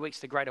last few weeks,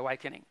 The Great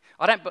Awakening.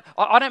 I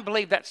don't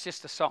believe that's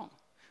just a song.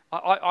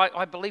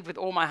 I believe with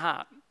all my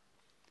heart.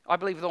 I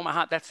believe with all my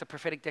heart that's a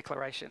prophetic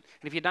declaration.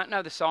 And if you don't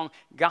know the song,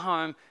 go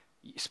home,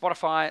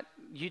 Spotify it,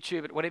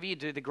 YouTube it, whatever you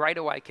do, The Great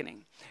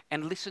Awakening,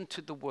 and listen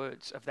to the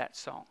words of that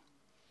song.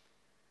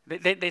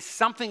 There's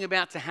something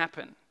about to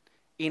happen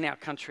in our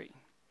country.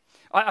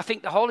 I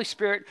think the Holy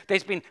Spirit,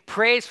 there's been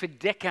prayers for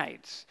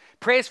decades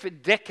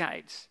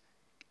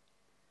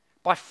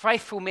by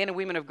faithful men and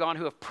women of God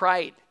who have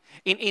prayed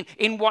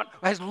in what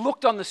has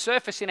looked on the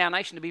surface in our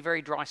nation to be a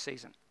very dry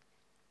season.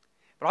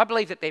 But I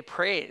believe that their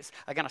prayers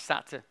are going to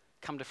start to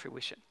come to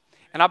fruition.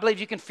 And I believe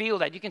you can feel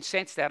that, you can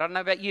sense that. I don't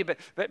know about you, but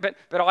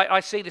I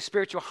see the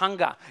spiritual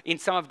hunger in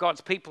some of God's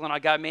people, and I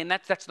go, man,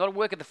 that's not a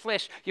work of the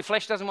flesh. Your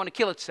flesh doesn't want to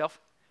kill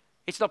itself.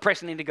 It's not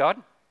pressing into God.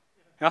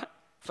 Right?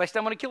 Flesh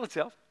doesn't want to kill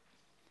itself.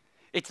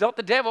 It's not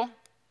the devil.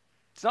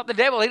 It's not the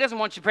devil. He doesn't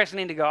want you pressing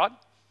into God.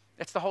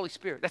 That's the Holy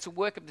Spirit. That's a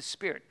work of the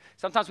Spirit.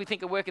 Sometimes we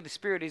think a work of the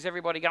Spirit is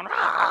everybody going,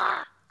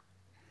 "Rah!"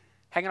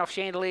 hanging off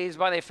chandeliers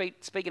by their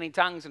feet, speaking in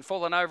tongues and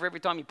falling over every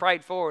time you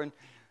prayed for. And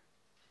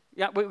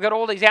yeah, we've got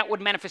all these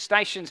outward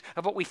manifestations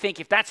of what we think.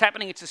 If that's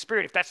happening, it's the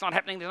Spirit. If that's not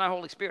happening, there's no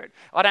Holy Spirit.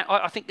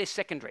 I think they're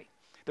secondary.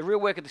 The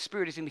real work of the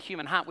Spirit is in the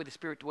human heart where the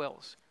Spirit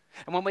dwells.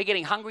 And when we're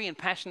getting hungry and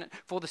passionate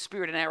for the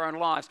Spirit in our own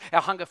lives,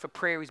 our hunger for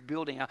prayer is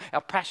building,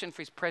 our passion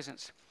for His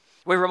presence.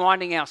 We're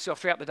reminding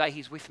ourselves throughout the day,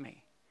 He's with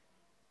me.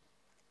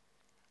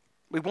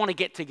 We want to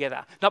get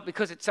together, not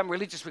because it's some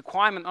religious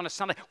requirement on a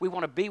Sunday. We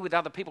want to be with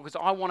other people because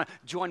I want to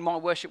join my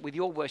worship with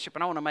your worship,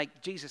 and I want to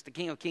make Jesus the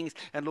King of Kings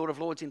and Lord of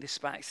Lords in this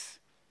space.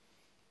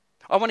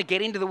 I want to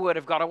get into the Word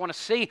of God. I want to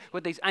see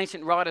what these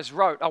ancient writers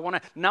wrote. I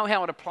want to know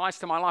how it applies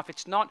to my life.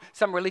 It's not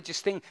some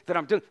religious thing that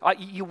I'm doing.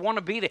 You want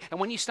to be there. And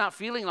when you start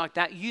feeling like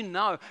that, you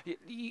know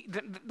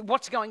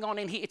what's going on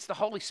in here. It's the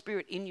Holy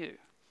Spirit in you,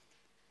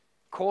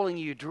 calling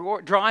you,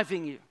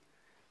 driving you,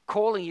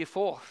 calling you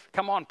forth.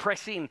 Come on,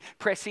 press in,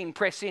 press in,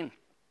 press in.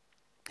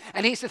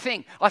 And here's the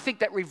thing. I think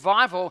that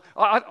revival,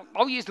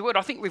 I'll use the word,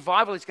 I think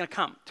revival is going to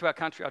come to our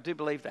country. I do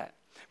believe that.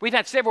 We've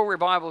had several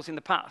revivals in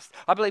the past.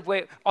 I believe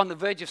we're on the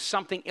verge of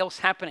something else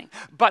happening.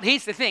 But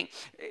here's the thing.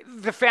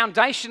 The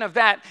foundation of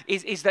that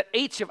is that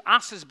each of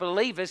us as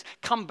believers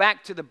come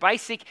back to the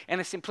basic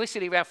and the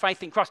simplicity of our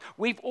faith in Christ.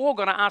 We've all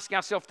got to ask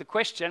ourselves the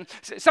question.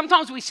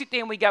 Sometimes we sit there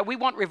and we go, we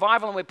want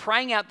revival, and we're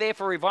praying out there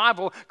for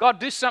revival. God,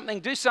 do something,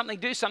 do something,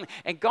 do something.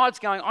 And God's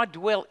going, I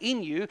dwell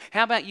in you.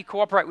 How about you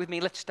cooperate with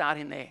me? Let's start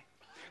in there.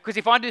 Because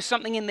if I do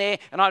something in there,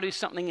 and I do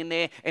something in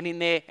there, and in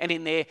there, and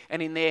in there,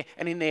 and in there,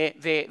 and in there,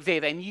 there,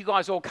 then you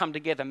guys all come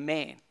together,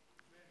 man.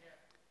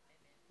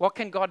 What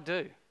can God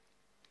do?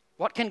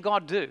 What can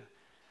God do?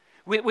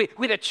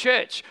 With a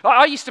church.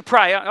 I used to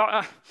pray.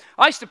 I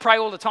used to pray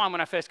all the time when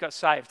I first got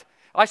saved.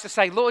 I used to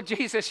say, Lord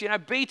Jesus,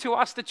 be to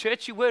us the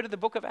church you were to the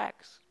book of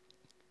Acts.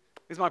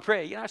 Is my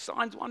prayer.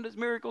 Signs, wonders,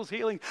 miracles,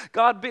 healing.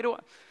 God, be to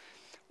us.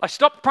 I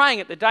stopped praying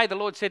it the day the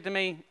Lord said to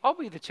me, I'll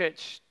be the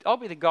church, I'll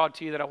be the God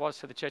to you that I was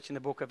to the church in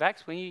the book of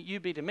Acts, when you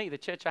be to me the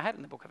church I had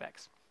in the book of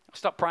Acts. I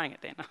stopped praying it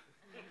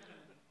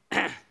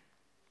then.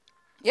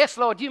 Yes,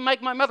 Lord, you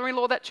make my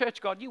mother-in-law that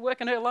church, God. You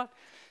work in her life.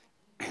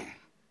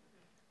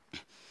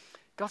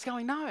 God's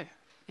going, no,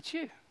 it's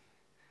you.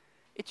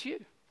 It's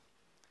you.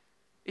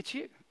 It's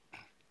you.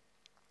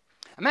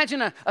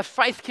 Imagine a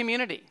faith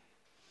community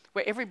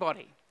where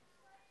everybody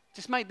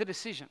just made the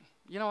decision.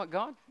 You know what,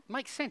 God? It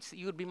makes sense that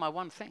you would be my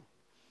one thing.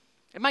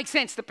 It makes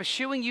sense that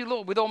pursuing you,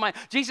 Lord, with all my...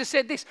 Jesus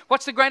said this,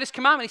 what's the greatest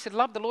commandment? He said,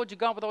 love the Lord your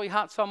God with all your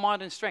heart, soul,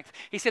 mind, and strength.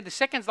 He said, the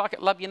second's like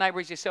it, love your neighbour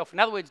as yourself. In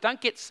other words,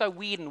 don't get so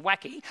weird and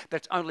wacky that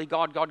it's only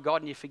God, God,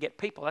 God, and you forget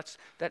people. That's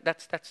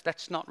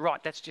not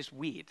right. That's just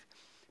weird.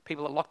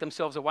 People that lock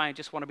themselves away and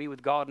just want to be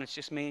with God, and it's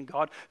just me and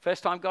God.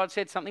 First time God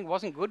said something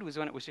wasn't good was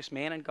when it was just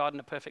man and God in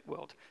a perfect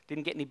world.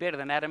 Didn't get any better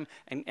than Adam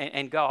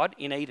and God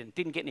in Eden.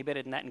 Didn't get any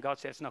better than that, and God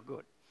said it's not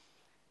good.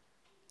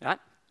 Right?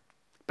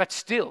 But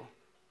still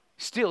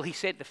Still, he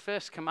said the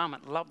first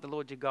commandment, love the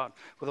Lord your God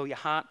with all your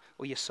heart,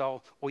 all your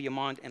soul, all your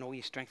mind, and all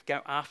your strength.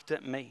 Go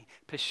after me,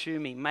 pursue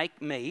me,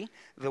 make me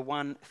the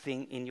one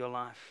thing in your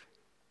life.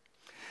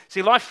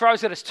 See, life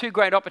throws at us two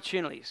great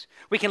opportunities.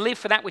 We can live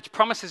for that which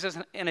promises us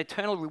an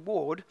eternal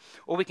reward,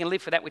 or we can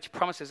live for that which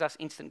promises us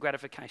instant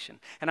gratification.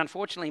 And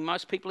unfortunately,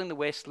 most people in the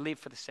West live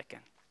for the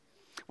second.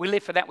 We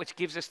live for that which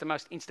gives us the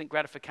most instant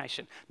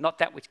gratification, not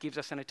that which gives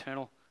us an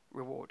eternal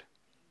reward.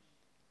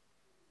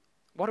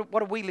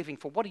 What are we living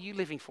for? What are you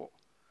living for?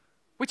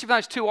 Which of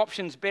those two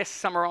options best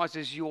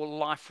summarizes your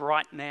life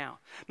right now?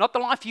 Not the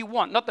life you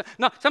want.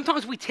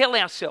 Sometimes we tell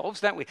ourselves,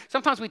 don't we?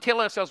 Sometimes we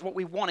tell ourselves what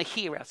we want to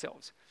hear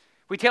ourselves.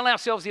 We tell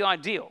ourselves the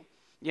ideal.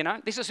 You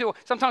know,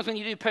 sometimes when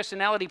you do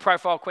personality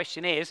profile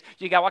questionnaires,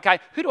 you go, okay,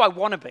 who do I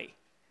want to be?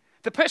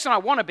 The person I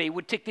want to be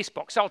would tick this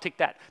box, so I'll tick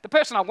that. The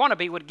person I want to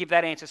be would give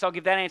that answer, so I'll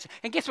give that answer.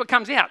 And guess what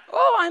comes out?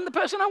 Oh, I'm the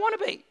person I want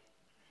to be. Isn't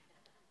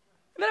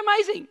that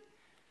amazing?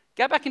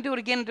 Go back and do it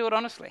again and do it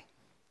honestly.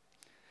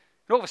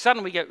 And all of a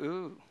sudden we go,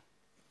 ooh,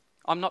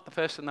 I'm not the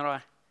person that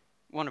I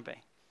want to be.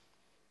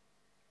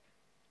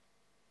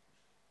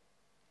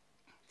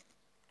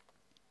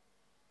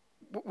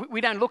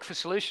 We don't look for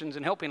solutions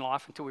and help in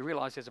life until we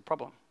realize there's a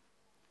problem.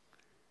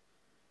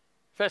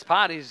 First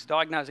part is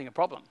diagnosing a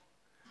problem.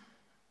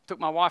 Took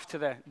my wife to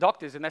the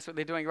doctors, and that's what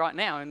they're doing right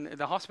now in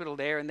the hospital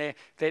there, and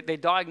they're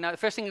diagnosed. The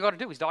first thing you've got to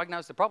do is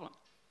diagnose the problem.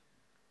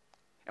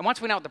 And once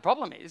we know what the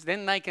problem is,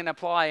 then they can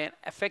apply an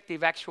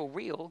effective, actual,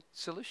 real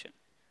solution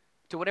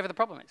to whatever the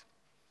problem is.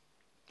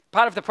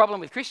 Part of the problem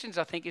with Christians,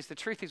 I think, is the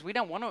truth is we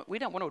don't want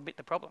to admit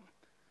the problem.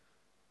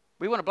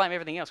 We want to blame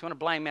everything else. We want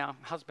to blame our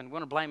husband. We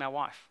want to blame our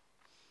wife.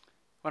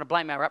 We want to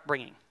blame our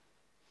upbringing.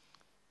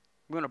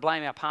 We want to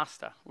blame our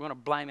pastor. We want to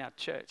blame our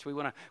church. We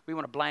want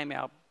to blame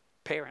our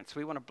parents.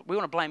 We want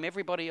to blame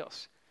everybody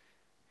else.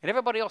 And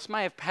everybody else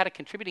may have had a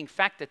contributing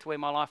factor to where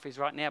my life is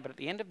right now, but at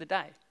the end of the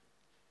day,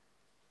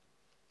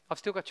 I've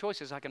still got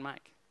choices I can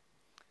make.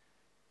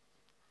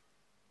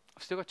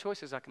 I've still got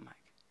choices I can make.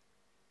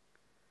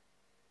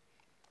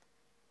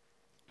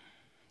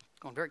 It's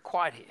gone very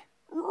quiet here.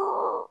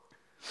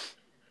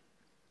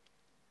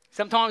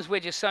 Sometimes we're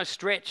just so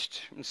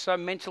stretched and so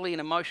mentally and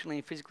emotionally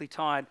and physically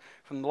tired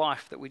from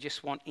life that we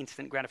just want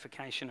instant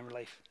gratification and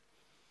relief.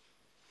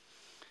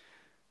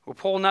 Well,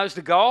 Paul knows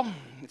the goal.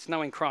 It's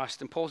knowing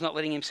Christ. And Paul's not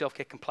letting himself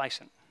get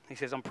complacent. He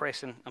says, I'm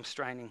pressing, I'm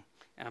straining,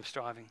 and I'm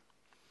striving.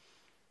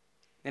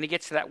 Then he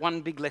gets to that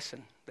one big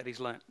lesson that he's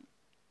learnt.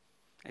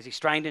 As he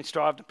strained and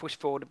strived and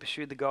pushed forward and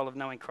pursued the goal of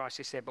knowing Christ,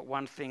 he said, but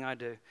one thing I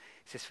do. He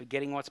says,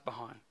 forgetting what's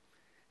behind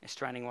and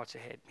straining what's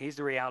ahead. Here's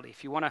the reality.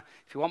 If you want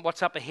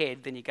what's up ahead,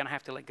 then you're going to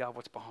have to let go of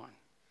what's behind.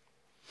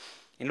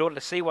 In order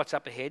to see what's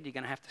up ahead, you're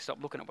going to have to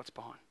stop looking at what's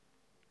behind.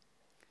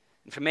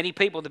 And for many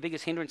people, the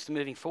biggest hindrance to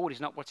moving forward is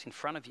not what's in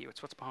front of you,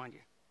 it's what's behind you.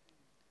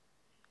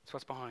 It's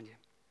what's behind you.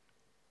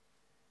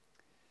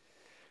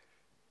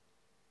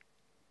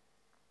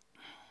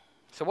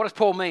 So what does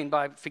Paul mean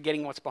by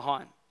forgetting what's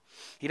behind?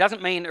 He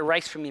doesn't mean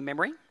erase from your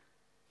memory.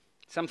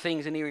 Some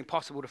things are near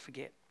impossible to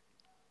forget.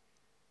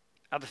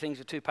 Other things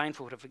are too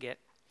painful to forget.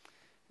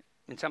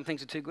 And some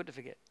things are too good to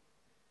forget.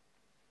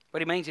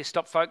 What he means is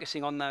stop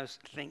focusing on those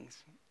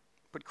things.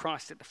 Put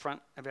Christ at the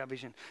front of our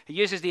vision. He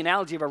uses the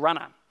analogy of a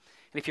runner.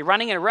 And if you're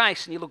running in a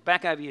race and you look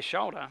back over your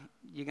shoulder,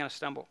 you're going to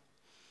stumble.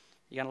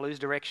 You're going to lose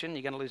direction.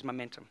 You're going to lose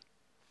momentum.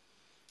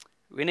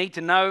 We need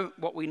to know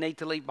what we need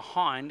to leave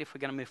behind if we're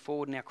going to move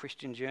forward in our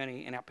Christian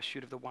journey in our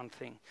pursuit of the one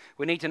thing.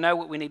 We need to know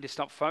what we need to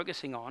stop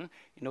focusing on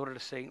in order to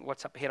see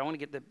what's up ahead. I want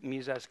to get the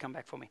musos to come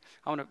back for me.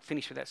 I want to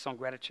finish with that song,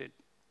 Gratitude.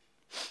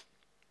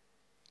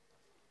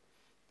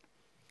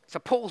 So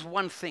Paul's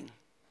one thing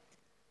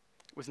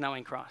was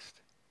knowing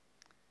Christ.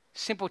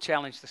 Simple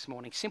challenge this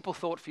morning. Simple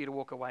thought for you to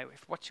walk away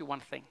with. What's your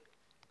one thing?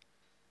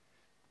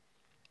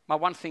 My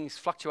one thing's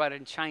fluctuated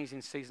and changed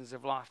in seasons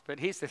of life. But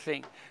here's the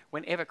thing.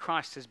 Whenever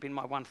Christ has been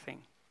my one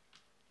thing,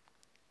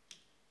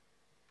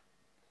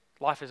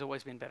 life has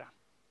always been better.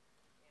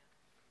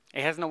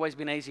 It hasn't always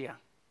been easier.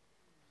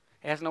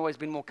 It hasn't always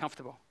been more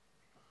comfortable.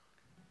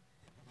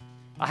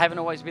 I haven't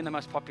always been the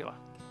most popular.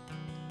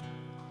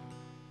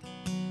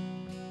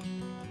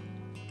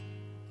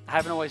 I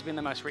haven't always been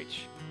the most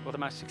rich or the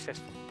most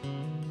successful.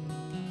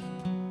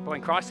 But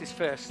when Christ is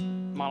first,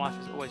 my life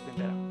has always been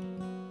better.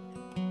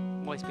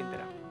 Always been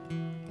better.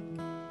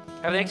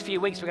 Over the next few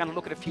weeks, we're going to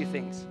look at a few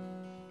things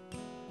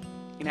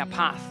in our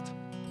past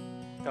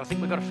that I think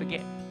we've got to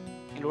forget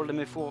in order to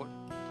move forward.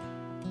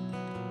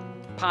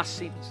 Past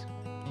sins,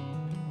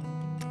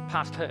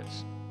 past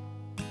hurts,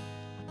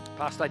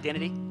 past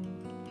identity,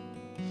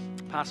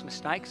 past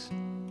mistakes,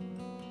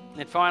 and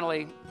then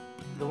finally,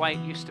 the way it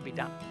used to be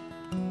done.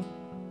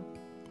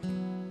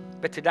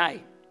 But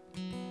today,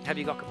 have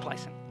you got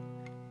complacent?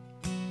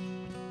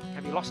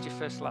 Have you lost your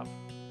first love?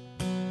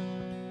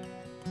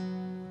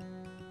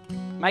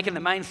 Making the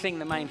main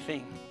thing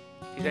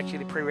is actually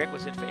the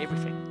prerequisite for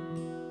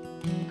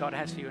everything God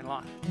has for you in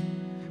life.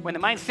 When the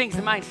main thing's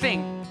the main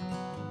thing,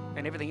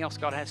 then everything else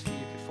God has for you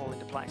can fall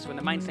into place. When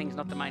the main thing's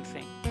not the main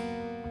thing,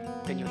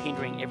 then you're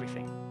hindering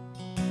everything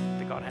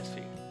that God has for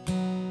you.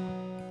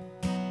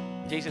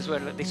 Jesus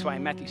worded it this way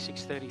in Matthew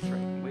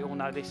 6:33. We all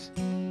know this.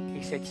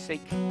 He said,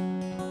 seek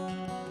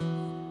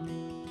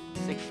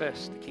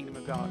first the kingdom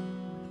of God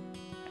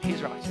and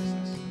his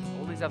righteousness.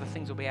 All these other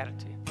things will be added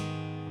to you.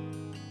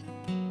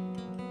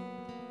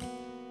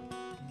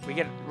 We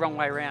get it the wrong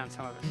way around,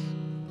 some of us.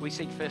 We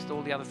seek first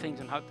all the other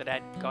things and hope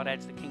that God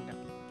adds the kingdom.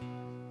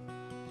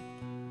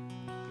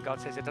 And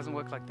God says it doesn't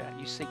work like that.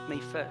 You seek me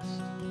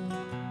first.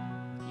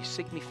 You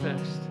seek me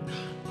first.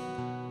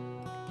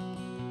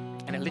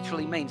 And it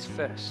literally means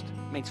first.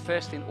 It means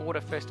first in order,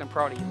 first in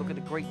priority. You look at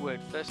the Greek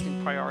word, first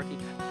in priority,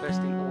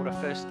 first in order,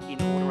 first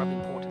in order of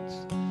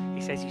importance.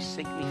 He says you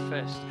seek me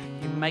first.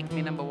 You make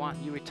me number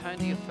one. You return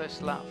to your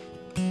first love.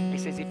 He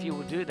says if you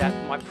will do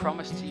that, my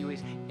promise to you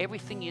is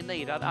everything you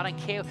need. I don't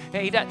care.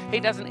 He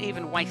doesn't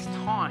even waste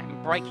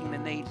time breaking the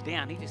needs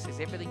down. He just says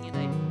everything you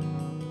need.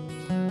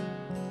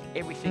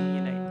 Everything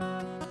you need.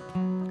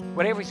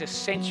 Whatever is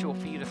essential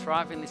for you to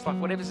thrive in this life,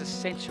 whatever is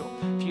essential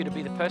for you to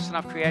be the person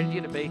I've created you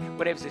to be,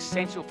 whatever is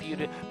essential for you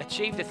to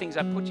achieve the things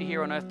I've put you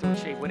here on earth to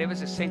achieve, whatever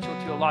is essential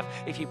to your life,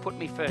 if you put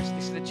me first.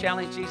 This is the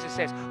challenge. Jesus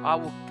says, I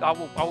will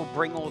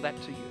bring all that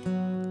to you.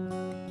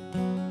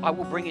 I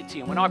will bring it to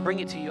you. When I bring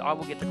it to you, I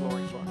will get the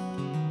glory for it.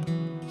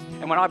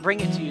 And when I bring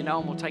it to you, no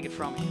one will take it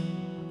from you.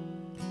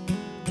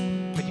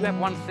 But you have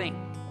one thing.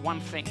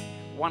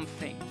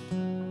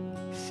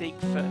 Seek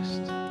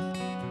first.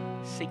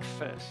 Seek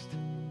first.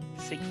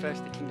 Seek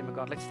first the kingdom of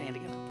God. Let's stand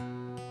together.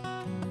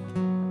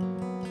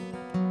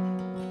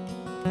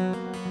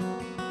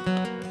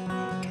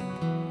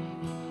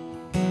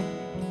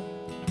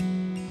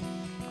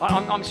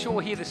 I'm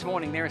sure here this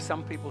morning there are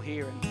some people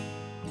here and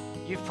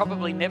you've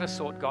probably never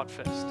sought God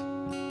first.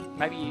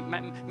 Maybe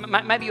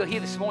you're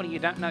here this morning, you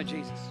don't know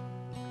Jesus.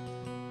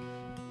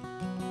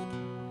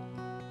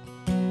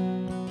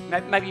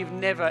 Maybe you've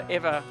never,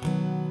 ever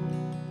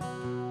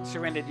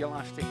surrendered your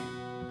life to Him.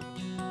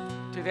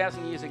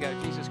 2,000 years ago,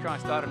 Jesus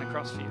Christ died on a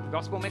cross for you. The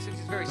gospel message is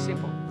very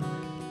simple.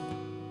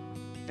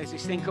 There's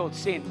this thing called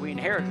sin. We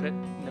inherited it,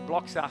 and it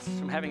blocks us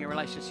from having a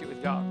relationship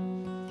with God.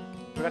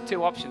 We've got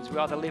two options. We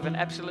either live an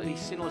absolutely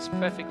sinless,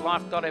 perfect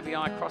life, dot every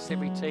I, cross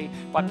every T.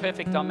 By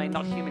perfect, I mean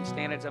not human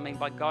standards, I mean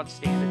by God's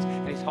standards.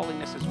 And His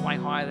holiness is way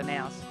higher than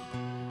ours.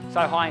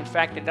 So high, in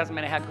fact, it doesn't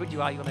matter how good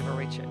you are, you'll never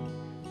reach it.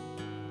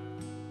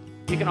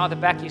 You can either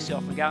back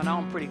yourself and go, no,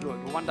 I'm pretty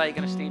good. Well, one day you're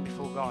going to stand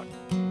before God.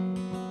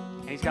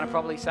 And He's going to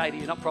probably say to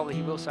you, not probably,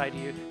 He will say to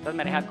you, doesn't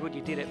matter how good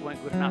you did, it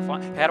weren't good enough.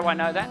 How do I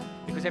know that?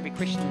 Because every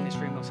Christian in this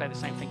room will say the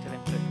same thing to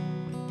them too.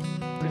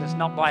 Because it's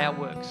not by our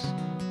works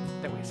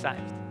that we're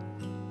saved.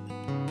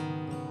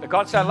 But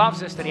God so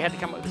loves us that He had to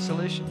come up with a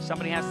solution.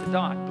 Somebody has to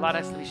die. Blood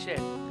has to be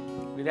shed.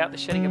 Without the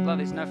shedding of blood,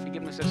 there's no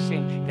forgiveness of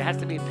sin. There has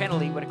to be a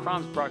penalty when a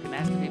crime's broken. There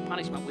has to be a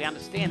punishment. We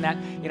understand that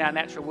in our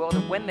natural world.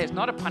 And when there's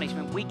not a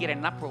punishment, we get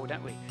an uproar,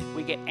 don't we?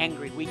 We get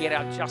angry. We get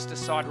our justice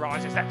side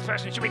rises. That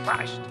person should be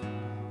punished.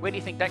 Where do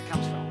you think that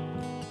comes from?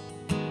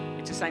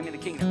 It's the same in the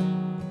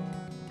kingdom.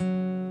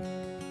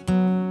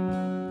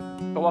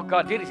 But what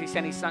God did is He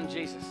sent His Son,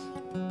 Jesus.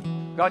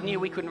 God knew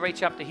we couldn't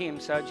reach up to Him,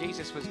 so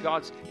Jesus was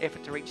God's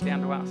effort to reach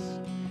down to us.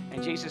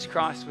 And Jesus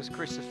Christ was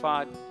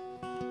crucified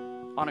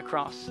on a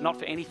cross, not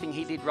for anything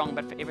He did wrong,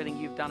 but for everything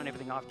you've done and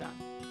everything I've done.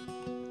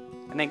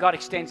 And then God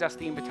extends us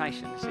the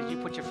invitation and says, you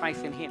put your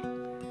faith in Him,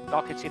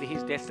 I'll consider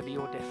His death to be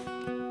your death.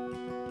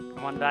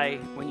 And one day,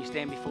 when you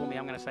stand before me,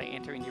 I'm going to say,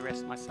 enter into your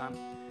rest, my son,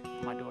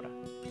 my daughter.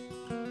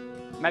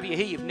 Maybe you're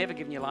here, you've never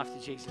given your life to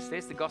Jesus.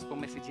 There's the gospel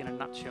message in a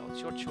nutshell.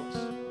 It's your choice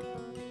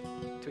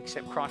to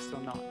accept Christ or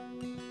not.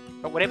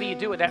 But whatever you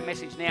do with that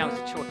message now is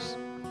a choice.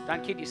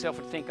 Don't kid yourself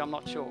and think, I'm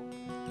not sure.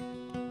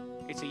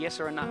 It's a yes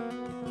or a no.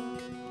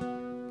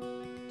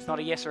 It's not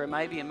a yes or a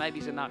maybe, and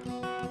maybe's a no.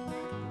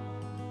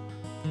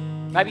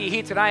 Maybe you're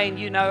here today and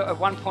you know at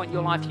one point in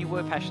your life you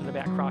were passionate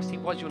about Christ.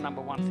 It was your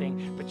number one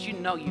thing, but you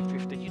know you've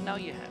drifted. You know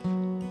you have.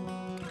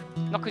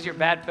 Not because you're a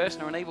bad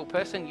person or an evil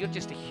person, you're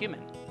just a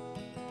human.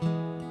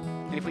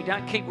 And if we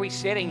don't keep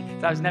resetting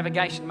those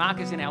navigation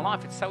markers in our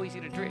life, it's so easy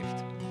to drift.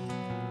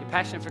 Your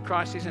passion for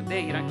Christ isn't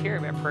there. You don't care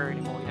about prayer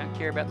anymore. You don't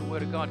care about the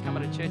Word of God.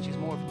 Coming to church is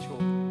more of a chore.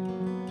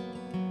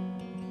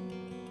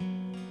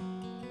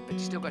 But you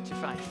still got your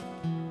faith.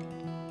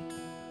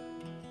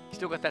 You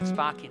still got that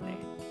spark in there.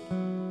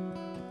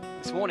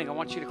 This morning, I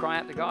want you to cry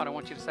out to God. I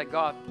want you to say,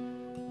 God,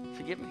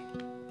 forgive me.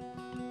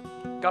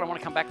 God, I want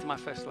to come back to my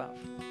first love.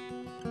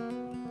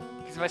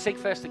 Because if I seek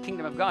first the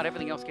kingdom of God,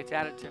 everything else gets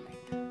added to me.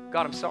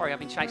 God, I'm sorry, I've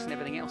been chasing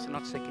everything else and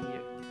not seeking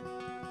you.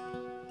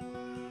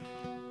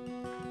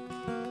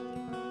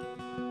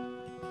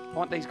 I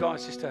want these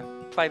guys just to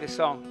play this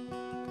song.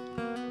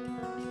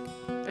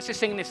 Let's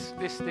just sing this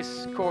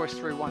chorus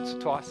through once or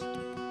twice.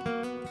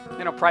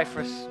 Then I'll pray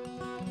for us.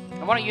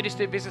 And why don't you just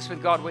do business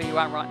with God where you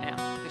are right now?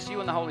 Just you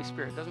and the Holy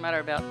Spirit. It doesn't matter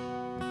about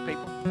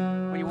people.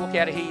 When you walk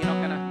out of here, you're not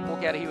going to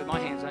walk out of here with my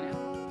hands on you.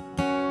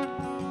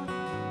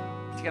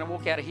 You're going to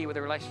walk out of here with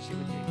a relationship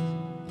with Jesus.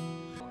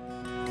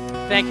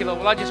 Thank you, Lord.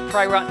 Well, I just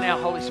pray right now,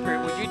 Holy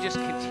Spirit, would you just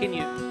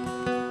continue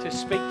to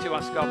speak to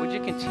us, God? Would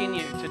you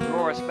continue to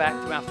draw us back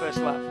to our first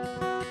love?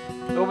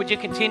 Lord, would you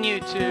continue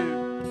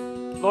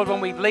to Lord,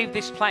 when we leave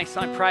this place,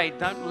 I pray,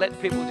 don't let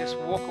people just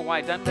walk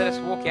away. Don't let us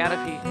walk out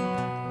of here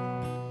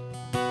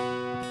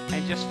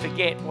and just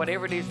forget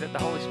whatever it is that the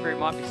Holy Spirit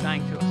might be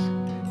saying to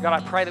us. God,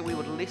 I pray that we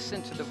would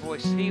listen to the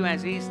voice. He who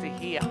has ears to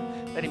hear,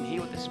 let him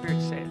hear what the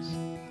Spirit says.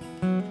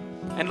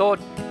 And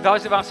Lord,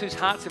 those of us whose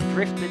hearts have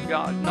drifted,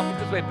 God, not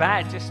because we're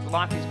bad, just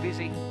life is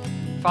busy.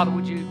 Father,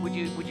 would you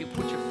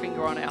put your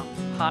finger on our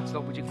hearts,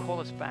 Lord? Would you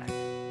call us back?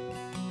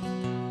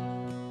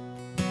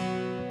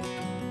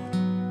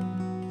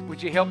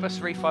 Would you help us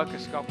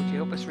refocus, God? Would you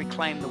help us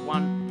reclaim the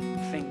one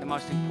thing, the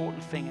most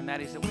important thing, and that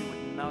is that we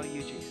would know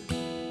you, Jesus.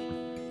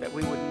 That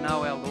we would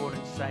know our Lord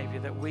and Savior.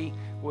 That we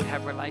would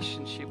have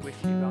relationship with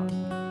you, God.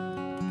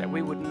 That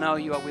we would know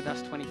you are with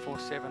us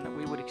 24/7. That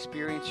we would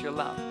experience your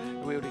love.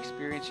 That we would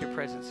experience your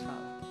presence,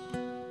 Father.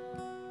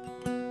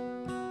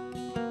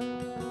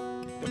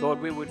 That, Lord,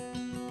 we would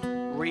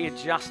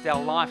readjust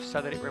our life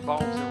so that it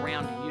revolves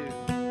around you,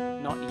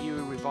 not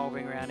you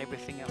revolving around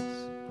everything else.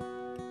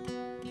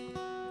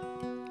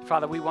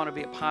 Father, we want to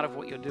be a part of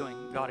what you're doing,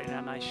 God, in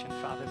our nation,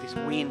 Father. This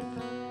wind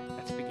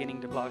that's beginning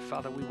to blow,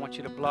 Father, we want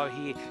you to blow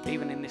here,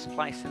 even in this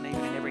place and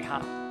even in every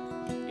heart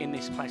in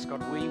this place,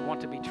 God. We want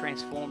to be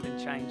transformed and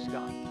changed,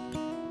 God.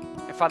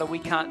 And Father, we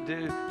can't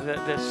do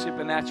the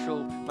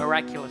supernatural,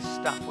 miraculous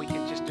stuff. We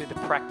can just do the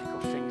practical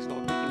things,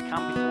 Lord. We can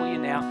come before you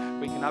now.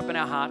 We can open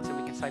our hearts and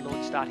we can say,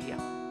 Lord, start here.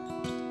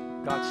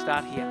 God,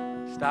 start here.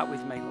 Start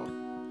with me, Lord.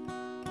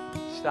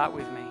 Start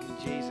with me. In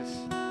Jesus'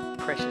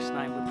 precious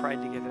name we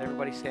prayed together.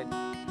 Everybody said,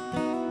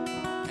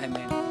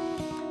 amen.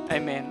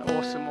 Amen.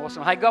 Awesome,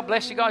 awesome. Hey, God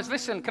bless you guys.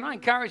 Listen, can I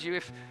encourage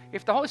you,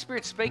 if the Holy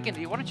Spirit's speaking to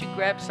you, why don't you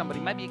grab somebody?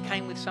 Maybe you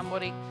came with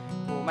somebody,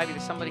 or maybe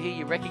there's somebody here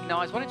you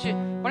recognize. Why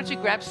don't you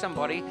grab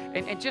somebody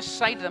and just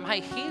say to them,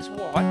 hey, here's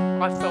what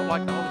I felt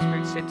like the Holy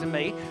Spirit said to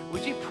me.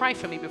 Would you pray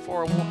for me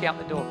before I walk out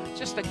the door?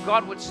 Just that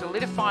God would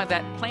solidify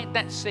that, plant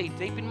that seed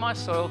deep in my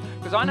soil,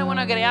 because I know when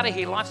I get out of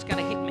here, life's going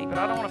to hit me, but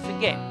I don't want to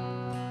forget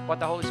what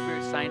the Holy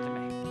Spirit's saying to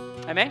me.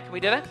 Amen? Can we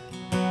do that?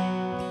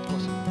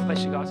 Awesome.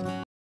 Bless you guys.